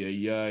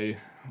 Ay.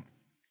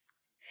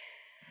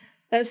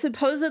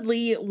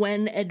 Supposedly,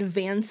 when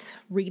advance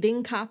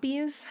reading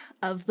copies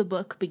of the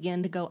book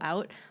began to go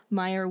out,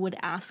 Meyer would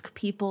ask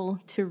people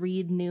to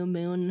read New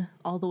Moon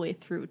all the way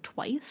through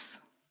twice.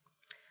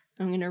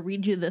 I'm going to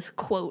read you this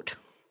quote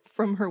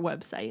from her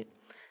website.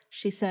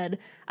 She said,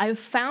 "I've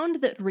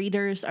found that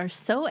readers are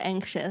so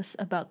anxious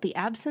about the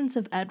absence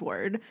of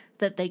Edward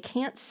that they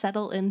can't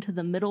settle into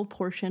the middle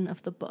portion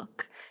of the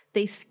book.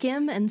 They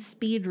skim and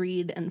speed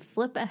read and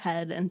flip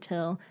ahead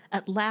until,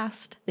 at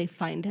last, they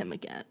find him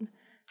again.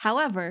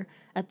 However,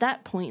 at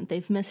that point,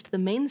 they've missed the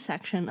main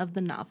section of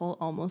the novel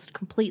almost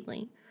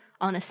completely.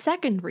 On a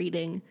second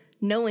reading,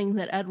 knowing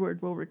that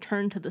Edward will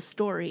return to the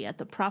story at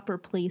the proper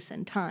place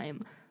and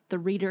time, the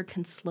reader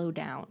can slow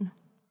down."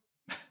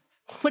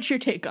 What's your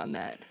take on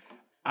that?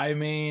 I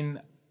mean,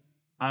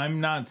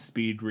 I'm not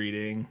speed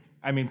reading.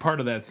 I mean, part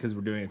of that's because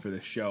we're doing it for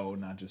the show,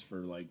 not just for,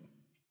 like,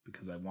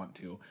 because I want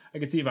to. I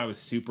could see if I was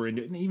super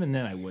into it, and even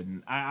then I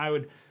wouldn't. I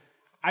would...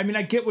 I mean,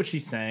 I get what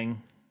she's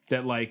saying.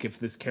 That like if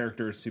this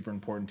character is super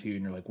important to you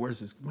and you're like, when's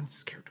this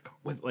character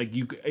come? Like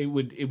it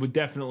would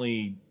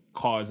definitely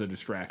cause a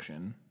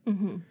distraction.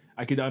 Mm-hmm.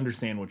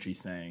 understand what she's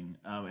saying,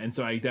 and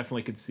so I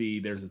definitely could see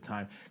there's a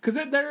time because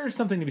there is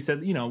something to be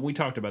said. You know, we've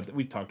talked about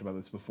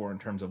this before in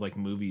terms of like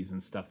movies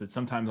and stuff that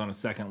sometimes on a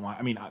second watch,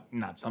 I mean,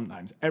 not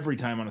sometimes, every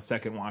time on a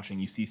second watching,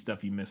 you see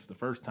stuff you missed the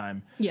first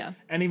time. Yeah,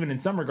 and even in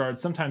some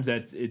regards, sometimes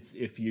it's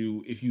if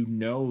you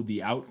know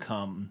the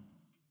outcome,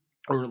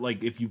 or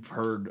like if you've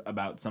heard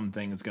about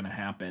something is going to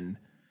happen,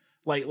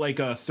 like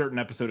a certain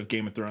episode of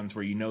Game of Thrones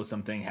where you know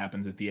something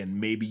happens at the end,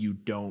 maybe you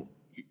don't.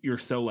 You're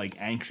so like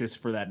anxious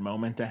for that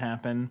moment to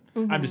happen.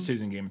 Mm-hmm. I'm just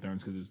choosing Game of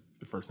Thrones because it's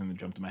the first thing that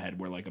jumped to my head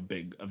where like a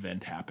big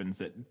event happens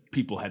that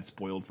people had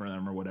spoiled for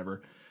them or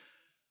whatever.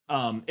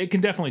 It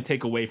can definitely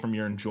take away from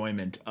your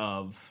enjoyment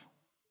of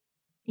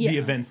the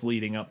events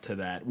leading up to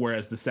that.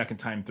 Whereas the second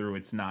time through,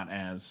 it's not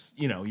as,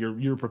 you know,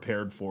 you're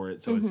prepared for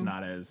it. So it's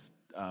not as,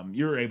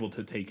 you're able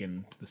to take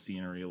in the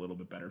scenery a little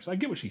bit better. So I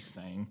get what she's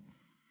saying.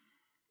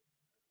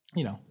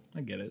 You know,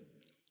 I get it.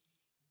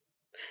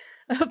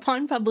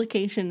 Upon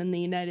publication in the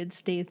United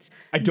States,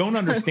 I don't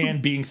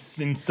understand being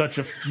in such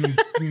a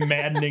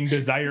maddening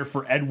desire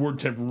for Edward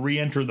to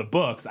re-enter the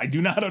books. I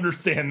do not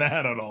understand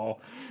that at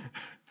all.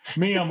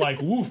 Me, I'm like,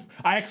 woof.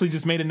 I actually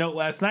just made a note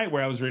last night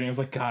where I was reading. I was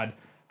like, God,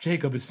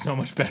 Jacob is so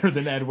much better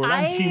than Edward.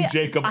 I'm Team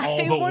Jacob all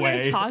the way. I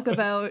want to talk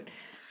about...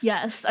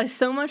 Yes, I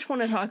so much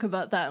want to talk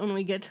about that when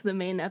we get to the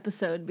main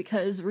episode,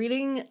 because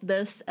reading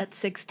this at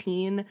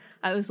 16,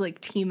 I was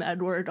like Team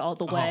Edward all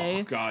the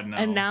way. Oh, God, no.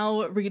 And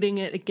now reading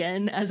it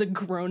again as a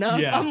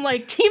grown-up, yes. I'm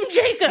like, Team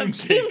Jacob!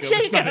 Team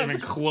Jacob! It's not even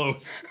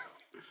close.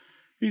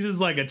 He's just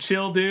like a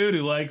chill dude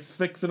who likes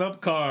fixing up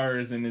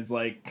cars and is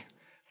like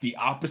the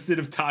opposite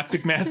of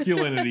toxic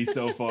masculinity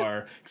so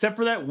far. Except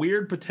for that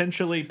weird,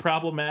 potentially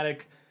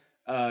problematic...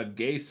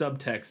 gay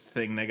subtext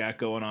thing they got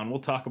going on. We'll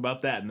talk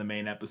about that in the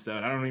main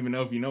episode. I don't even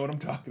know if you know what I'm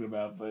talking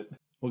about, but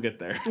we'll get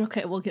there.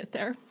 Okay, we'll get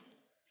there.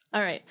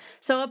 All right.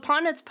 So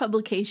upon its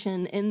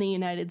publication in the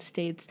United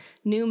States,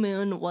 New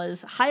Moon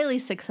was highly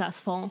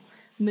successful,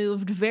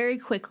 moved very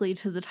quickly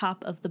to the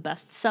top of the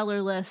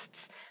bestseller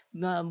lists,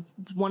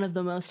 one of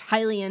the most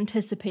highly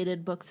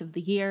anticipated books of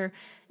the year.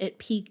 It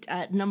peaked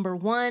at number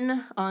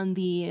 1 on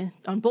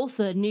both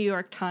the New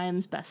York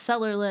Times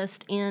bestseller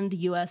list and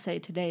USA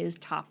Today's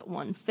top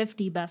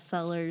 150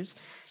 bestsellers,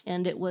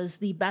 and it was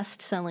the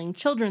best-selling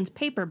children's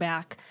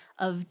paperback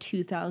of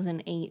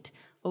 2008.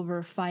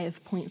 Over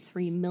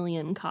 5.3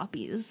 million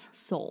copies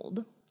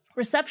sold.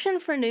 Reception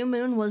for New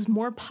Moon was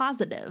more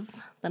positive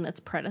than its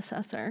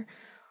predecessor.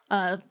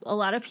 A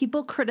lot of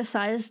people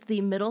criticized the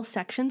middle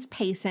section's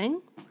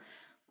pacing,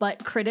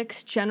 but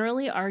critics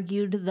generally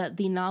argued that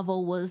the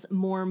novel was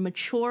more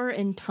mature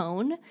in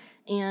tone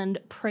and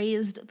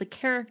praised the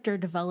character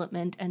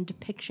development and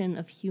depiction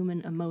of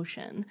human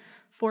emotion.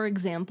 For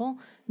example,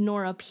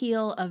 Nora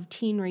Peel of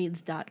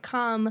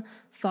TeenReads.com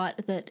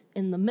thought that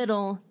in the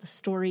middle, the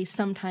story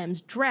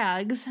sometimes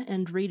drags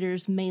and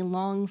readers may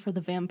long for the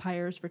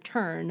vampire's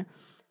return,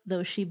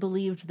 though she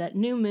believed that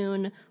New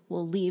Moon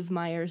will leave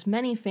Myers'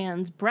 many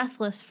fans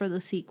breathless for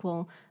the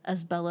sequel,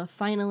 as Bella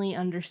finally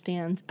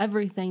understands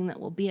everything that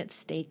will be at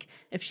stake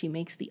if she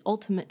makes the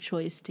ultimate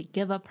choice to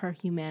give up her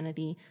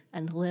humanity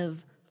and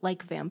live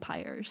like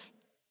vampires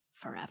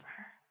forever.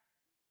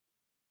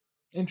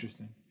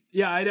 Interesting.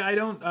 Yeah, I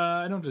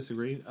don't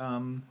disagree.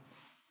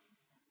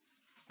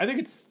 I think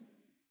it's,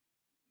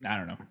 I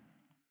don't know.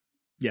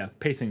 Yeah,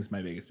 pacing's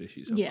my biggest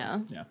issue so far. Yeah.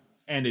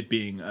 And it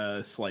being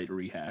a slight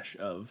rehash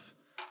of,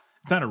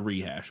 it's not a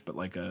rehash, but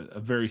like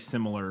a very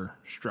similar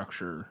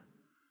structure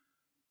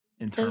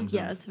in terms of...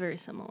 Yeah, it's very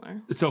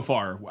similar. So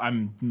far,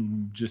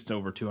 I'm just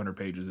over 200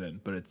 pages in,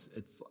 but it's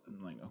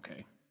like,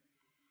 okay.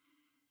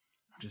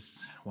 I'm just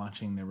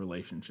watching their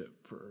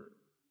relationship for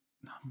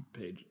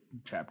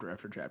chapter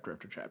after chapter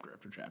after chapter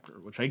after chapter,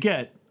 which I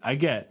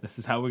get. This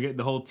is how we get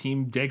the whole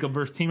Team Jacob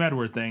versus Team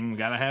Edward thing.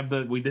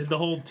 We did the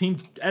whole Team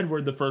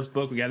Edward the first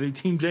book. We got to do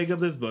Team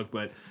Jacob this book,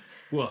 but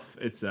woof,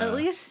 it's at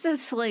least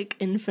it's like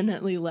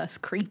infinitely less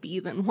creepy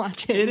than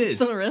watching it is.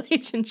 The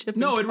relationship.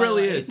 No, it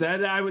really is.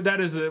 That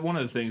is one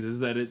of the things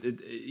is that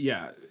it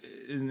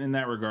in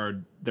that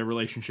regard, their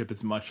relationship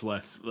is much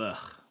less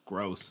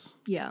gross.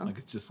 Yeah, like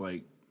it's just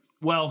like,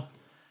 well,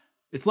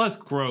 it's less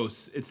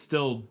gross. It's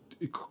still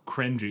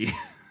cringy,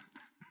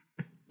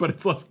 but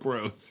it's less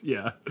gross.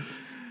 Yeah.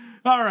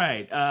 All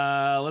right.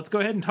 Let's go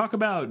ahead and talk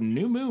about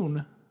New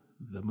Moon,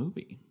 the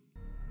movie.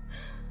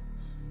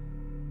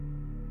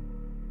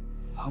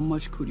 How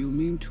much could you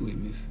mean to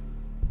him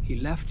if he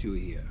left you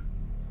here,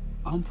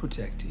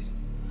 unprotected?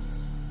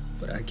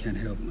 But I can't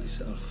help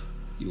myself.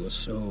 You are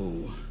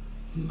so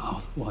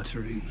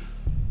mouth-watering.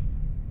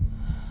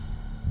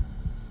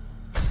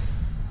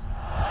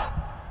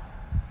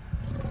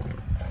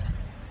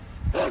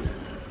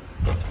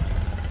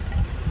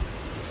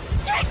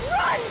 Jake,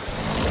 run!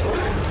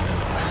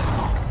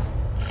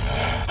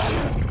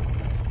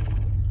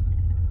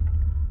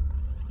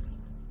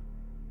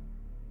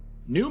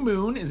 New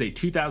Moon is a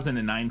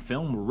 2009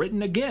 film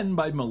written again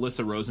by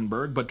Melissa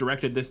Rosenberg, but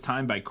directed this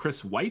time by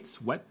Chris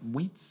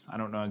Weitz. I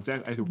don't know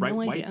exactly.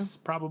 Weitz,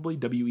 probably,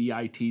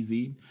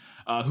 Weitz,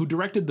 who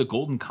directed The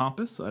Golden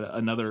Compass,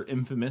 another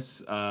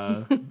infamous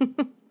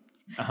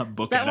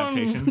book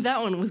adaptation.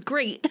 That one was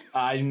great.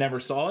 I never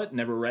saw it,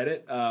 never read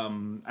it.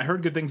 I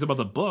heard good things about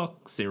the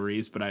book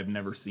series, but I've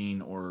never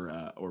seen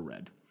or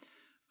read.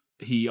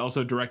 He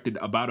also directed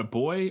About a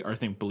Boy, or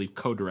believe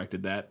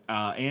co-directed that,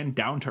 and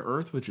Down to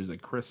Earth, which is a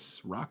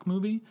Chris Rock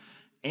movie,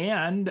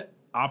 and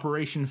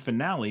Operation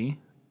Finale,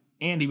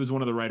 and he was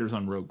one of the writers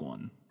on Rogue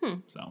One.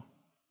 So,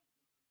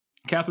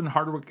 Catherine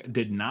Hardwicke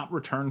did not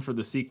return for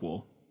the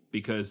sequel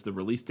because the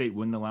release date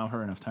wouldn't allow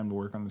her enough time to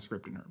work on the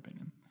script, in her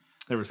opinion.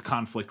 There was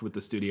conflict with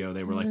the studio.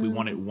 They were like, we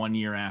want it 1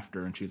 year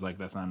after, and she's like,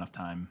 that's not enough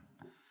time.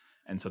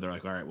 And so they're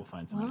like, all right, we'll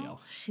find somebody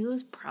else. She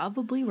was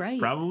probably right.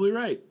 Probably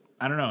right.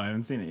 I don't know. I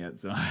haven't seen it yet.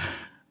 So,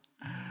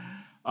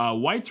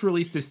 Weitz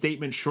released a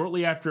statement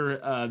shortly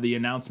after the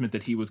announcement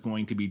that he was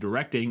going to be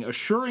directing,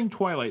 assuring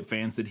Twilight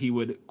fans that he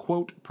would,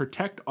 quote,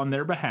 protect on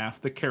their behalf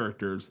the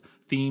characters,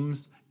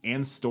 themes,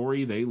 and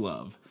story they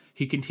love.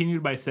 He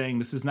continued by saying,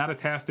 this is not a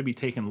task to be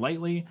taken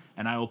lightly,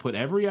 and I will put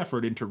every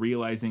effort into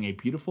realizing a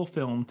beautiful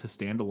film to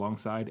stand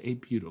alongside a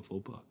beautiful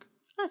book.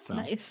 That's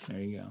nice. There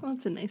you go. Well,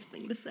 that's a nice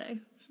thing to say.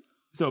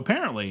 So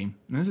apparently,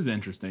 and this is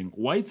interesting,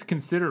 Weitz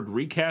considered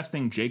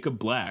recasting Jacob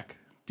Black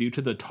due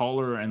to the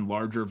taller and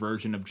larger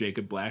version of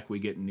Jacob Black we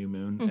get in New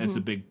Moon. Mm-hmm. That's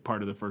a big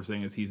part of the first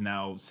thing is he's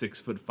now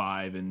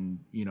 6'5" and,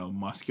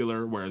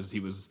 muscular, whereas he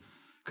was,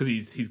 because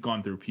he's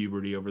gone through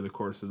puberty over the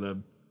course of the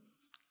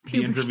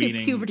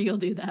intervening puberty will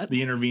do that.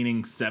 The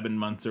intervening 7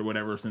 months or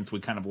whatever since we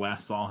kind of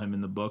last saw him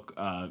in the book,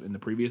 in the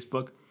previous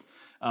book.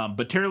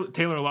 But Taylor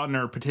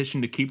Lautner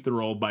petitioned to keep the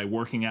role by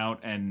working out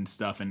and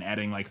stuff and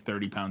adding like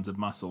 30 pounds of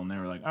muscle. And they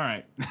were like, all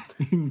right,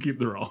 you can keep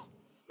the role.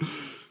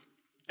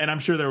 And I'm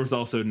sure there was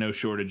also no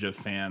shortage of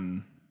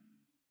fan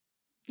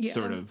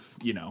sort of,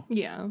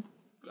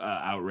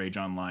 outrage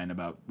online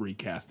about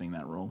recasting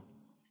that role.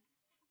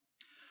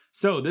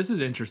 So this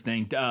is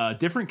interesting.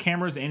 Different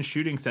cameras and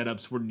shooting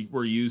setups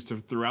were used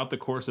throughout the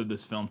course of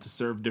this film to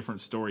serve different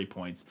story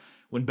points.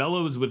 When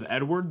Bella was with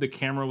Edward, the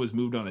camera was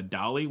moved on a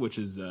dolly, which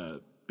is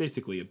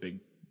basically a big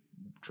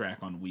track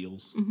on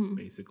wheels,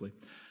 basically,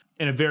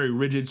 in a very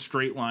rigid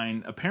straight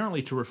line,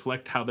 apparently to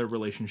reflect how their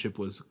relationship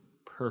was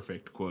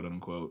perfect, quote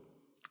unquote.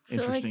 I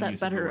feel like that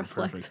better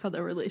reflects how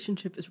their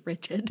relationship is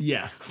rigid.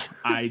 Yes,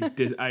 I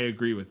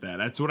agree with that.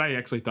 That's what I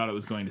actually thought it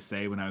was going to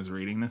say when I was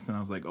reading this, and I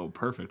was like, oh,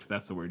 perfect.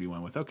 That's the word you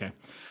went with. Okay.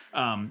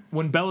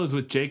 When Bella's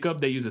with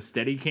Jacob, they use a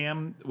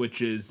Steadicam,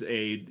 which is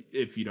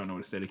if you don't know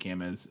what a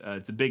Steadicam is,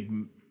 it's a big...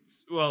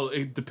 Well,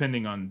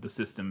 depending on the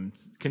system,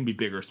 it can be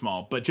big or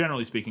small. But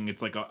generally speaking,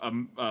 it's like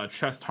a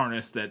chest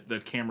harness that the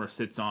camera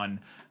sits on.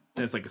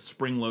 It's like a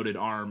spring-loaded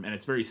arm, and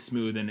it's very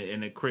smooth, and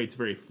it creates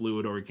very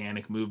fluid,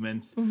 organic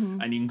movements.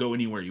 Mm-hmm. And you can go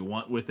anywhere you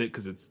want with it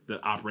because it's the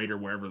operator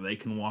wherever they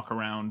can walk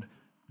around.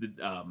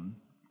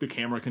 The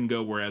camera can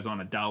go, whereas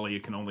on a dolly,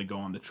 it can only go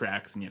on the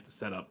tracks, and you have to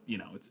set up.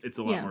 It's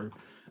a lot more.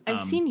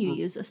 I've seen you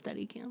use a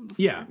Steadicam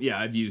before. Yeah,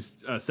 I've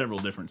used several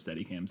different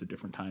Steadicams at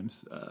different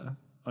times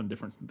on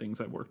different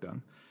things I've worked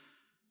on.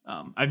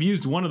 I've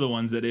used one of the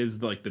ones that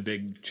is like the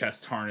big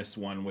chest harness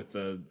one with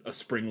a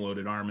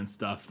spring-loaded arm and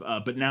stuff.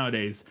 But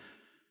nowadays,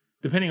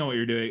 depending on what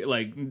you're doing,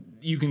 like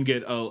you can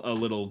get a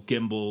little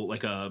gimbal,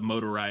 like a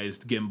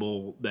motorized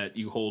gimbal that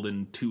you hold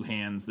in two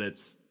hands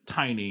that's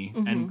tiny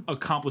and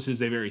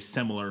accomplishes a very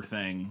similar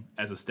thing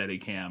as a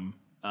Steadicam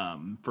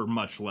for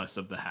much less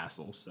of the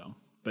hassle. So,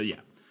 but yeah.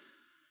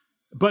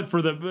 But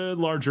for the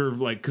larger,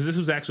 because this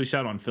was actually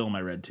shot on film, I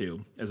read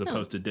too, as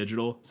opposed to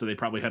digital. So they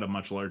probably had a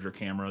much larger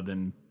camera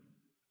than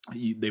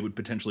they would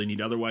potentially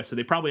need otherwise. So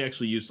they probably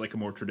actually used like a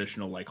more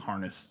traditional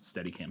harness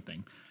Steadicam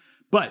thing.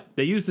 But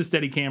they used the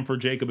Steadicam for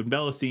Jacob and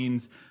Bella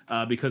scenes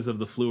because of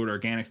the fluid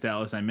organic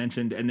style, as I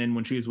mentioned. And then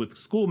when she was with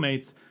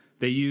schoolmates,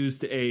 they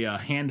used a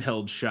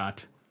handheld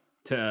shot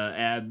to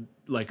add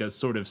like a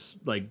sort of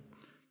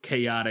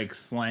chaotic,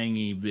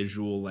 slangy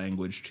visual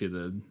language to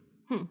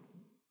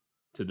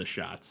the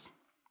shots.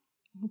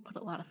 We'll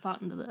put a lot of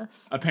thought into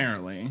this.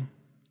 Apparently.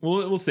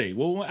 We'll see.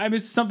 Well,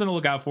 it's something to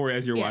look out for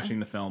as you're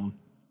watching the film.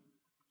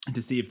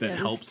 To see if that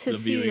helps the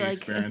viewing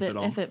experience at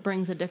all. If it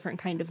brings a different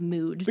kind of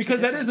mood.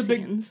 Because that is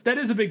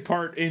a big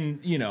part in,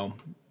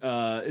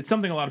 it's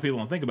something a lot of people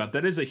don't think about.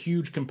 That is a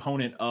huge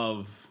component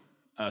of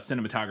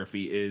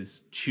cinematography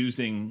is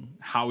choosing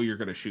how you're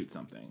going to shoot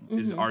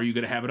something. Are you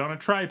going to have it on a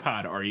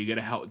tripod? Are you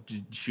going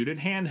to shoot it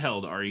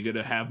handheld? Are you going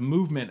to have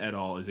movement at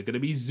all? Is it going to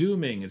be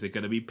zooming? Is it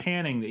going to be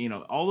panning?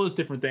 All those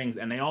different things,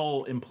 and they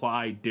all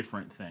imply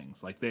different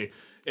things.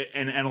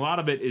 And a lot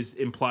of it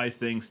implies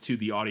things to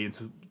the audience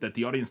that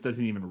the audience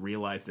doesn't even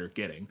realize they're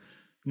getting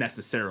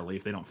necessarily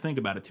if they don't think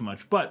about it too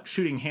much. But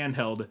shooting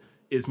handheld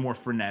is more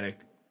frenetic.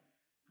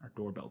 Our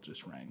doorbell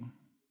just rang.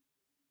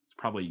 It's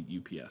probably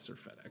UPS or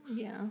FedEx.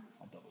 Yeah.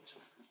 I'll double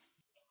check.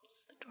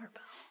 It's the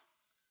doorbell.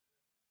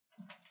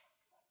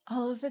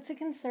 Oh, if it's a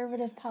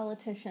conservative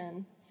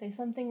politician, say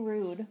something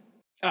rude.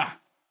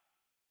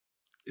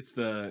 It's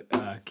the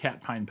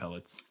cat pine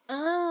pellets.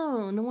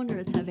 Oh, no wonder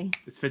it's heavy.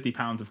 It's 50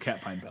 pounds of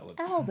cat pine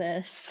pellets.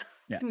 Elvis.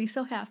 Yeah. I'd be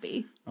so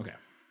happy. Okay.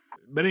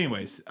 But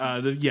anyways,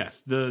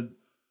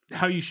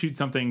 how you shoot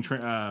something,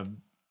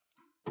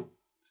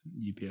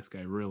 UPS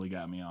guy really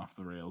got me off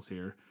the rails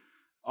here.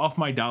 off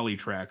my dolly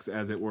tracks,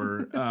 as it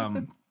were.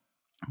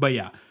 But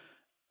yeah,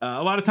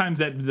 a lot of times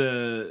that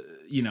the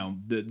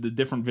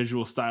different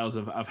visual styles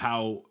of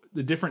how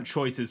the different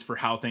choices for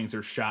how things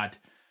are shot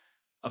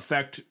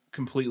affect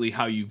completely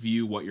how you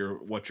view what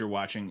you're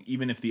watching,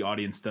 even if the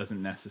audience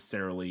doesn't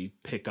necessarily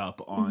pick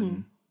up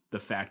on the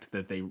fact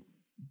that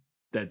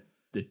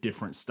the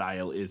different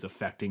style is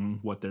affecting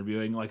what they're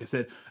viewing. Like I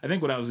said, I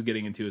think what I was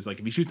getting into is like,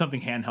 if you shoot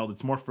something handheld,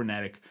 it's more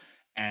frenetic,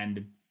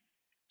 and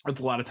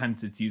it's a lot of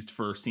times it's used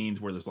for scenes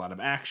where there's a lot of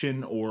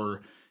action,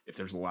 or if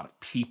there's a lot of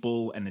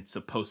people and it's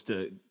supposed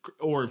to,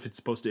 or if it's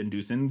supposed to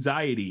induce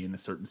anxiety in a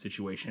certain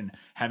situation,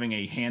 having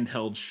a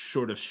handheld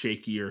sort of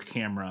shakier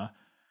camera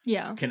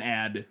can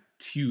add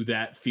to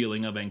that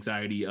feeling of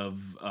anxiety,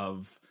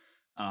 of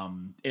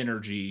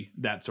energy,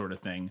 that sort of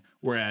thing.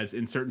 Whereas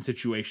in certain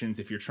situations,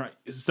 if you're trying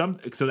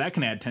so that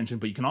can add tension,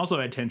 but you can also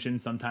add tension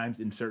sometimes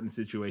in certain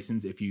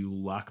situations if you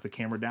lock the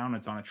camera down,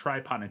 it's on a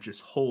tripod and it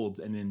just holds,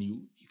 and then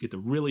you get to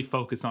really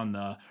focus on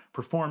the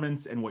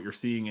performance and what you're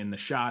seeing in the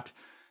shot.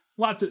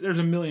 There's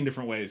a million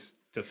different ways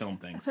to film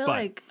things. I feel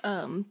like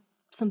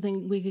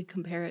something we could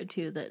compare it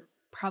to that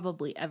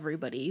probably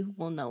everybody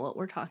will know what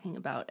we're talking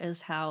about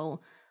is how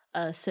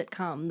a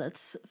sitcom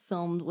that's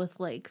filmed with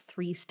like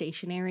 3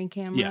 stationary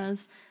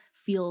cameras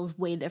feels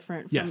way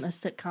different from a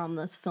sitcom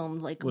that's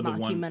filmed like with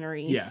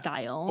mockumentary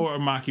style. Or a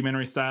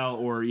mockumentary style,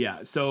 or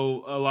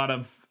so a lot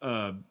of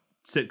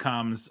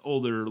sitcoms,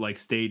 older like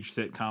stage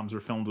sitcoms,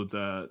 are filmed with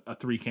a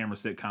 3-camera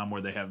sitcom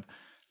where they have,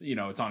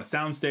 it's on a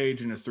sound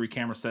stage and there's 3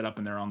 cameras set up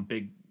and they're on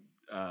big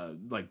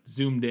like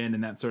zoomed in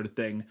and that sort of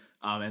thing,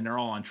 and they're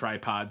all on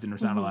tripods and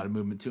there's not a lot of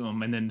movement to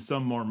them. And then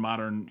some more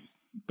modern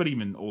but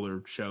even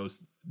older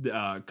shows,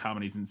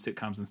 comedies and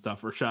sitcoms and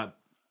stuff, are shot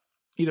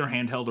either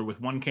handheld or with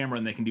one camera,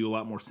 and they can do a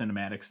lot more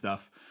cinematic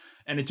stuff,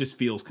 and it just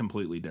feels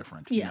completely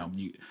different.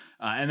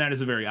 And that is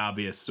a very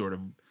obvious sort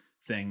of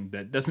thing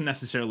that doesn't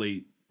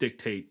necessarily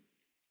dictate.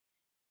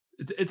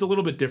 It's a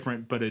little bit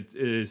different, but it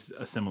is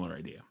a similar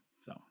idea.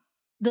 So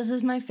this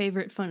is my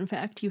favorite fun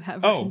fact you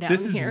have written down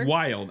this here. Is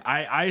wild.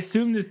 I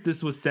assume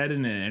this was said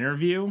in an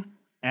interview,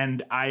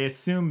 and I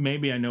assume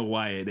maybe I know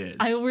why it is.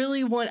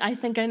 I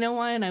think I know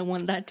why, and I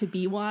want that to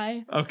be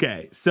why.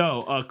 Okay,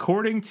 so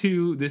according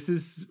to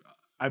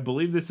I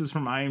believe this is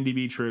from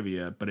IMDb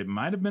trivia, but it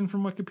might have been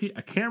from Wikipedia.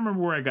 I can't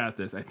remember where I got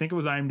this. I think it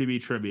was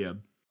IMDb trivia.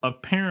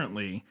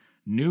 Apparently,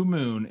 New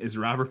Moon is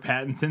Robert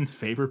Pattinson's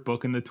favorite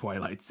book in the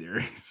Twilight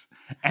series.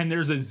 And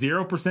there's a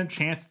 0%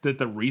 chance that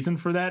the reason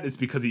for that is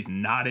because he's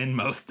not in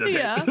most of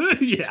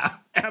it. Yeah,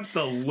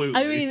 absolutely.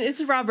 I mean,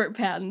 it's Robert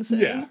Pattinson.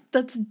 Yeah.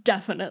 That's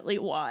definitely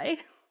why.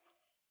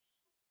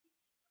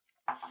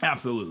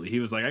 Absolutely.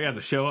 He was like, I got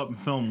to show up and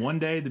film one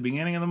day at the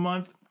beginning of the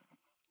month,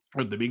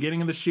 or the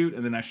beginning of the shoot,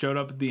 and then I showed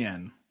up at the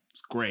end.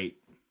 It's great.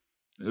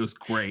 It was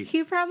great.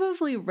 He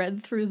probably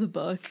read through the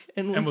book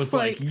and was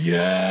like,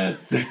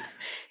 yes.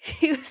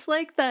 He was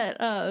like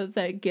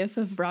that gif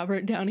of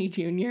Robert Downey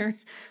Jr.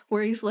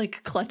 where he's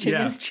like clutching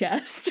his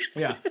chest.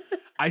 Yeah.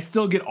 I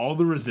still get all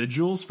the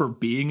residuals for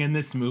being in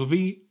this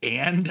movie,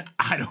 and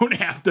I don't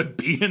have to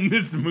be in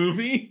this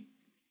movie.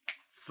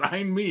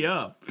 Sign me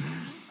up.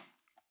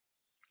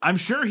 I'm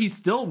sure he's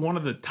still one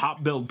of the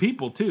top billed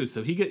people too.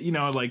 So he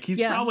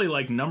he's probably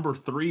like number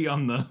 3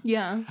 on the.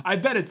 Yeah. I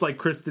bet it's like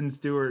Kristen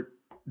Stewart,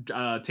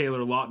 Taylor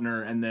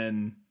Lautner, and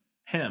then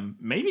him.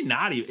 Maybe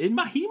not even.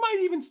 He might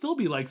even still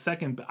be like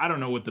second. I don't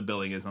know what the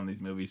billing is on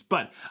these movies,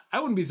 but I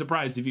wouldn't be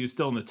surprised if he was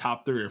still in the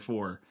top 3 or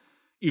 4,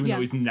 even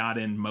though he's not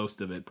in most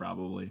of it.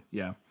 Probably,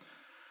 yeah.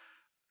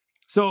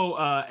 So,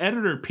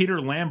 editor Peter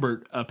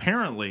Lambert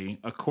apparently,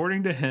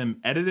 according to him,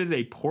 edited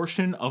a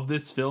portion of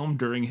this film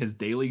during his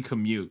daily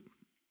commute.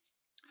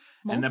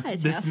 And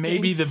this may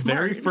be the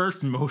very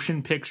first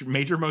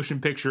major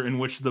motion picture in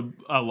which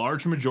a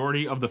large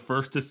majority of the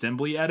first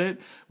assembly edit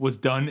was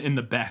done in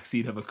the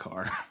backseat of a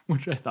car,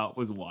 which I thought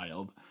was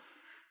wild.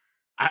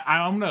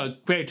 I'm going to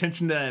pay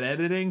attention to that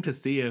editing to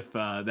see if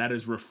that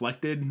is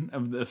reflected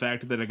of the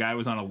fact that a guy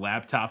was on a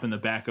laptop in the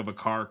back of a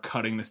car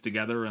cutting this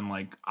together in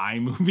like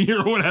iMovie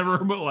or whatever.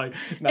 But like,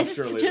 it's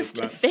just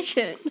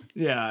efficient.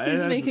 Yeah.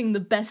 He's making the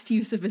best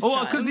use of his time.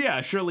 Well, because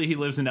surely he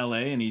lives in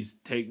LA and he's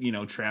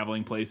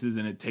traveling places,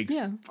 and it takes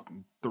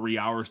fucking 3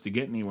 hours to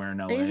get anywhere in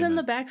LA. He's in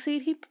the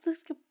backseat.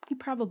 He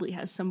probably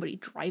has somebody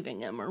driving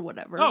him or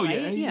whatever. Oh,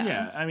 right?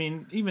 Yeah. I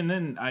mean, even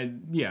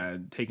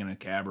then, taking a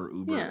cab or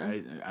Uber.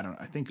 Yeah.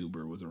 I think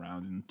Uber was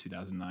around in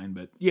 2009,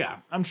 but yeah,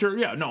 I'm sure.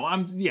 Yeah, no,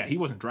 he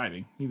wasn't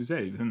driving. He was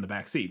in the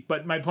back seat.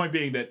 But my point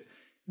being that,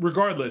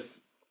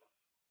 regardless,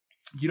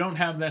 you don't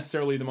have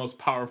necessarily the most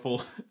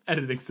powerful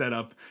editing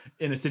setup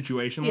in a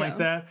situation like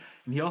that,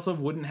 and he also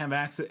wouldn't have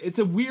access.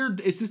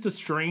 It's just a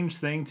strange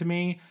thing to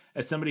me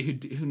as somebody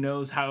who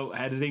knows how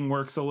editing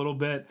works a little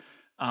bit.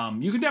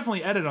 You can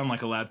definitely edit on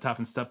like a laptop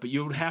and stuff, but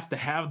you would have to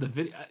have the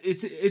video.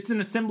 It's an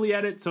assembly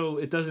edit, so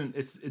it doesn't.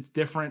 It's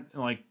different.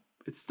 Like,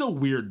 it's still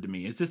weird to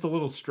me. It's just a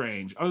little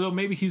strange. Although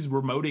maybe he's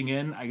remoting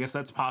in. I guess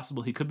that's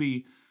possible. He could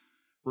be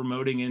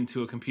remoting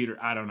into a computer.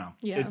 I don't know.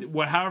 Yeah.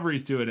 However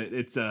he's doing it,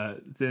 it's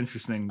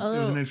interesting. It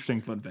was an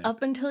interesting fun fact.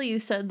 Up until you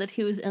said that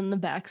he was in the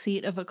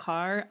backseat of a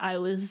car, I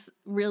was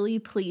really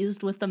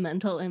pleased with the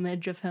mental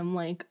image of him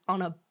like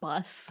on a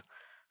bus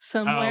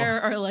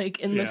somewhere or like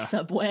in the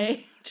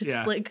subway,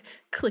 just like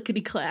clickety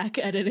clack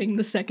editing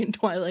the second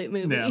Twilight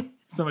movie. Yeah.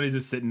 Somebody's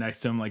just sitting next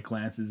to him, like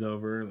glances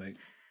over, like,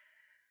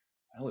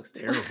 that looks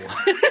terrible.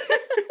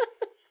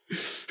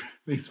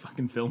 These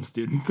fucking film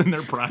students and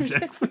their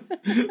projects.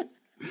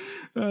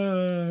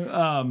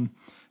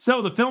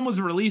 So the film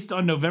was released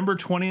on November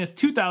 20th,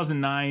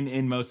 2009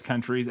 in most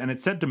countries, and it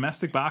set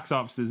domestic box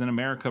offices in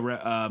America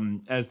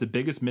as the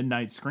biggest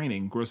midnight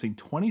screening, grossing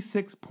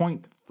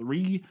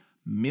 $26.3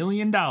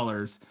 million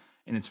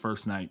in its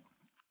first night.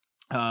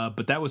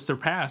 But that was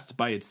surpassed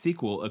by its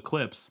sequel,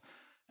 Eclipse.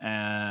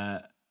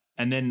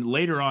 And then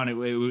later on,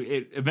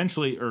 it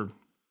eventually, or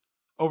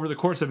over the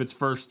course of its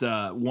first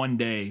one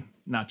day,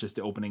 not just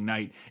the opening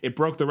night, it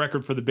broke the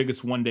record for the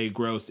biggest one-day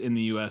gross in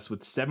the U.S.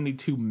 with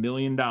 $72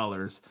 million,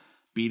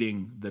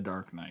 beating The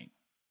Dark Knight.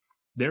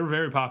 They were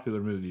very popular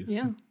movies.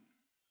 Yeah.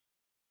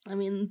 I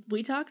mean,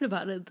 we talked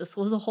about it. This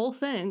was a whole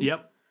thing.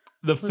 Yep.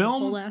 The film, the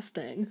whole last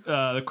thing.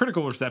 The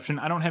critical reception,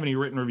 I don't have any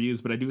written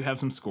reviews, but I do have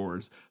some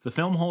scores. The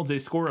film holds a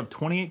score of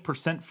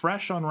 28%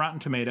 fresh on Rotten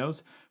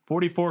Tomatoes,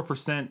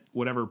 44%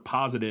 whatever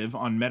positive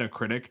on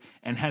Metacritic,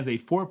 and has a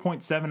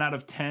 4.7 out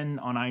of 10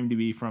 on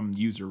IMDb from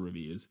user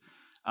reviews.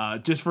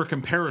 Just for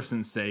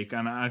comparison's sake,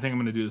 and I think I'm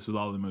going to do this with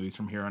all the movies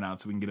from here on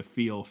out so we can get a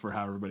feel for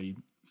how everybody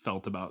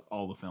felt about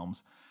all the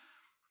films.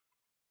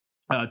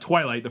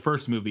 Twilight, the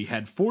first movie,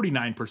 had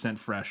 49%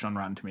 fresh on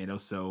Rotten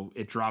Tomatoes, so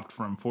it dropped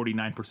from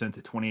 49%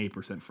 to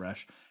 28%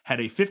 fresh. Had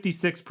a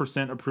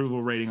 56%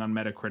 approval rating on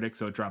Metacritic,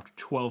 so it dropped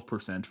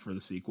 12% for the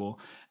sequel.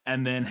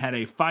 And then had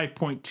a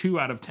 5.2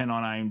 out of 10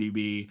 on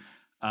IMDb,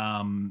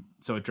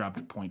 so it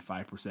dropped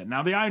 0.5%.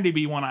 Now, the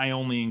IMDb one I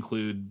only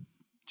include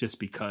just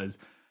because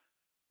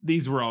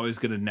these were always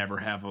going to never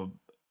have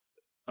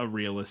a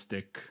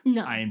realistic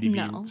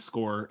IMDb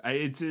score.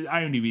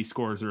 IMDb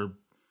scores are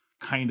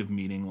kind of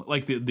meaningless,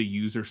 like the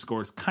user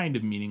scores kind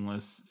of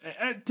meaningless.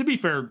 To be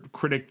fair, the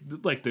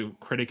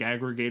critic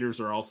aggregators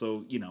are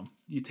also,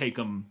 you take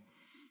them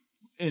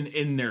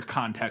in their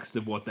context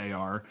of what they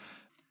are,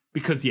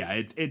 because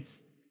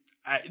this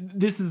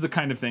is the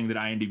kind of thing that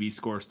IMDb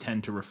scores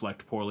tend to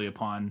reflect poorly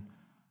upon.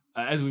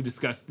 As we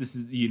discussed, this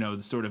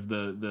is sort of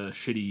the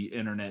shitty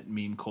internet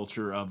meme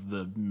culture of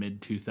the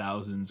mid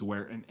 2000s,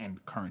 where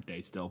and current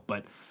day still,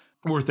 but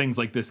where things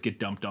like this get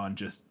dumped on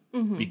just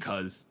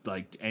because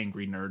like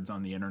angry nerds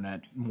on the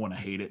internet want to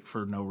hate it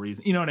for no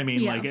reason. You know what I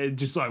mean? Yeah. Like it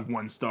just like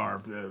 1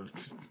 star,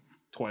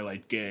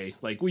 Twilight gay,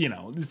 like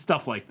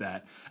stuff like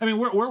that. I mean,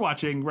 we're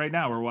watching right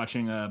now. We're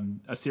watching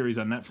a series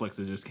on Netflix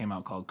that just came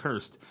out called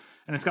Cursed,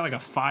 and it's got like a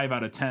 5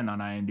 out of 10 on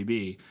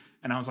IMDb.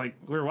 And I was like,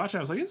 we were watching.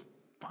 I was like, it's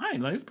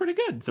fine. Like it's pretty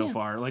good so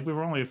far. Like we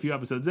were only a few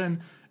episodes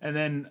in, and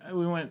then I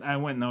went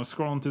and I was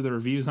scrolling through the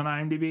reviews on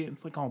IMDb.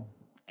 It's like all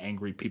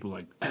angry people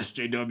like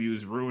SJW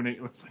is ruining.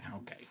 It's like,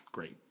 okay,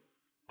 great,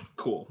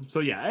 cool.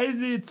 So yeah,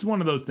 it's one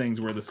of those things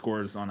where the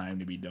scores on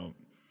IMDb don't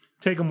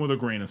take them with a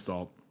grain of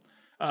salt.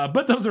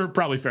 But those are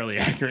probably fairly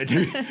accurate.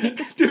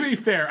 To be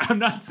fair, I'm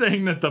not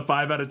saying that the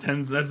 5 out of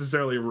 10 is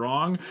necessarily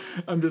wrong.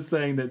 I'm just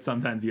saying that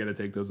sometimes you got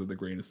to take those with a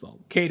grain of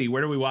salt. Katie,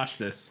 where do we watch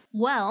this?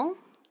 Well,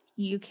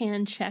 you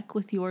can check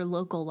with your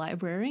local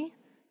library.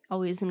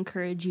 Always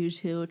encourage you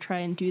to try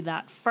and do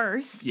that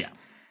first. Yeah.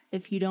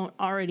 If you don't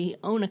already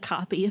own a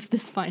copy of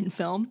this fine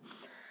film.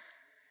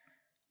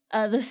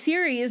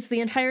 The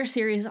entire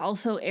series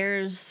also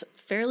airs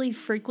fairly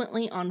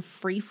frequently on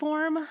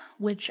Freeform,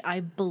 which I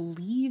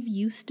believe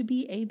used to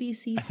be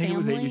ABC Family. I think it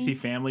was ABC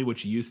Family,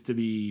 which used to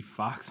be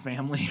Fox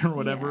Family or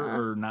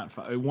whatever, or not.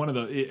 One of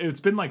the. It's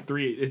been like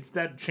 3.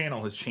 That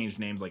channel has changed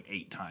names like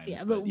 8 times.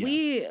 Yeah, but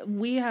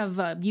we have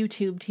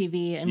YouTube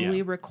TV, and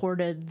we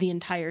recorded the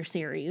entire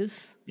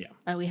series.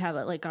 Yeah, we have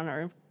it like on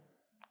our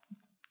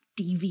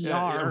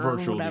DVR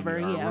or whatever.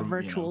 DVR,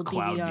 virtual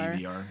cloud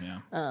DVR.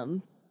 Yeah.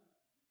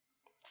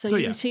 So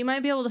you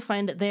might be able to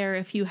find it there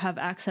if you have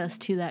access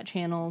to that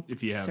channel.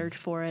 If you search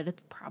for it,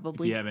 it's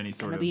probably if you have any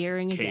sort of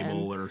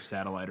cable or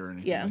satellite or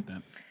anything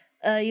like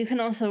that. You can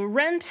also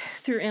rent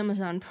through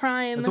Amazon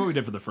Prime. That's what we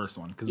did for the first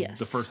one, because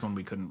the first one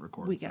we couldn't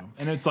record.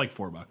 And it's like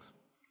 $4.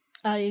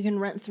 You can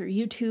rent through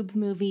YouTube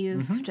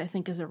Movies, which I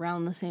think is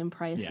around the same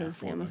price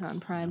as Amazon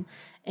Prime.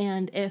 Yeah.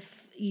 And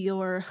if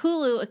your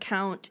Hulu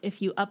account,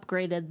 if you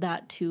upgraded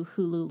that to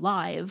Hulu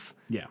Live,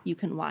 you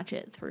can watch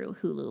it through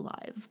Hulu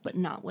Live, but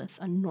not with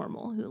a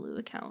normal Hulu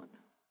account.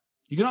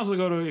 You can also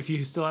go to, if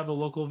you still have a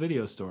local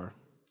video store.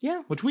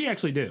 Yeah. Which we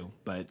actually do,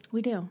 but...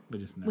 We do. We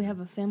just never. We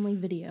have a family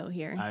video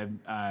here.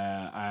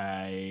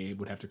 I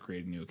would have to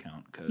create a new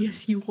account.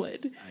 Yes, you would.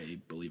 I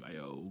believe I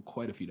owe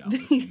quite a few dollars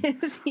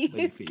yes, in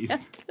late fees.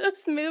 Kept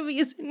those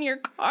movies in your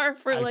car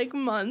for like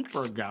months.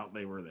 I forgot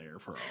they were there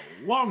for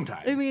a long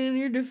time. I mean, in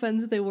your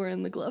defense, they were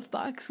in the glove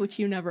box, which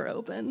you never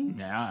open.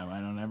 Yeah, I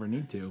don't ever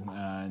need to.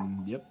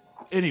 Yep.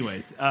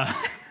 Anyways,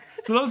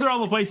 so those are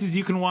all the places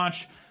you can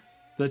watch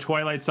the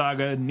Twilight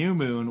Saga New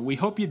Moon. We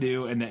hope you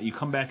do, and that you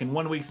come back in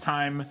 1 week's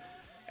time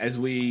as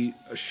we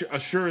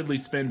assuredly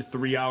spend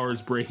 3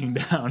 hours breaking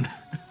down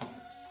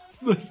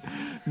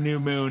New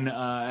Moon,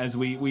 as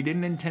we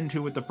didn't intend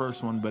to with the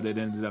first one, but it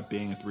ended up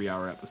being a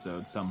 3-hour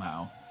episode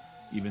somehow.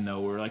 Even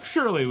though we're like,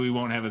 surely we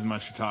won't have as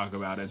much to talk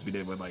about as we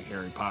did with like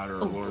Harry Potter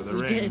or Lord of the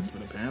Rings,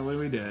 but apparently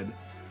we did.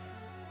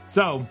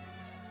 So,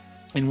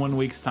 in 1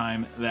 week's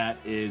time, that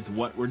is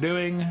what we're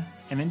doing.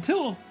 And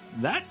until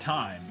that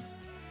time,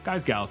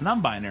 guys, gals,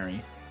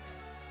 non-binary,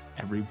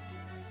 everybody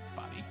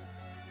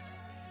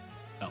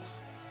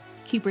else.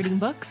 Keep reading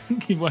books.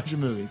 Keep watching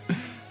movies.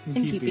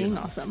 And keep being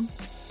awesome.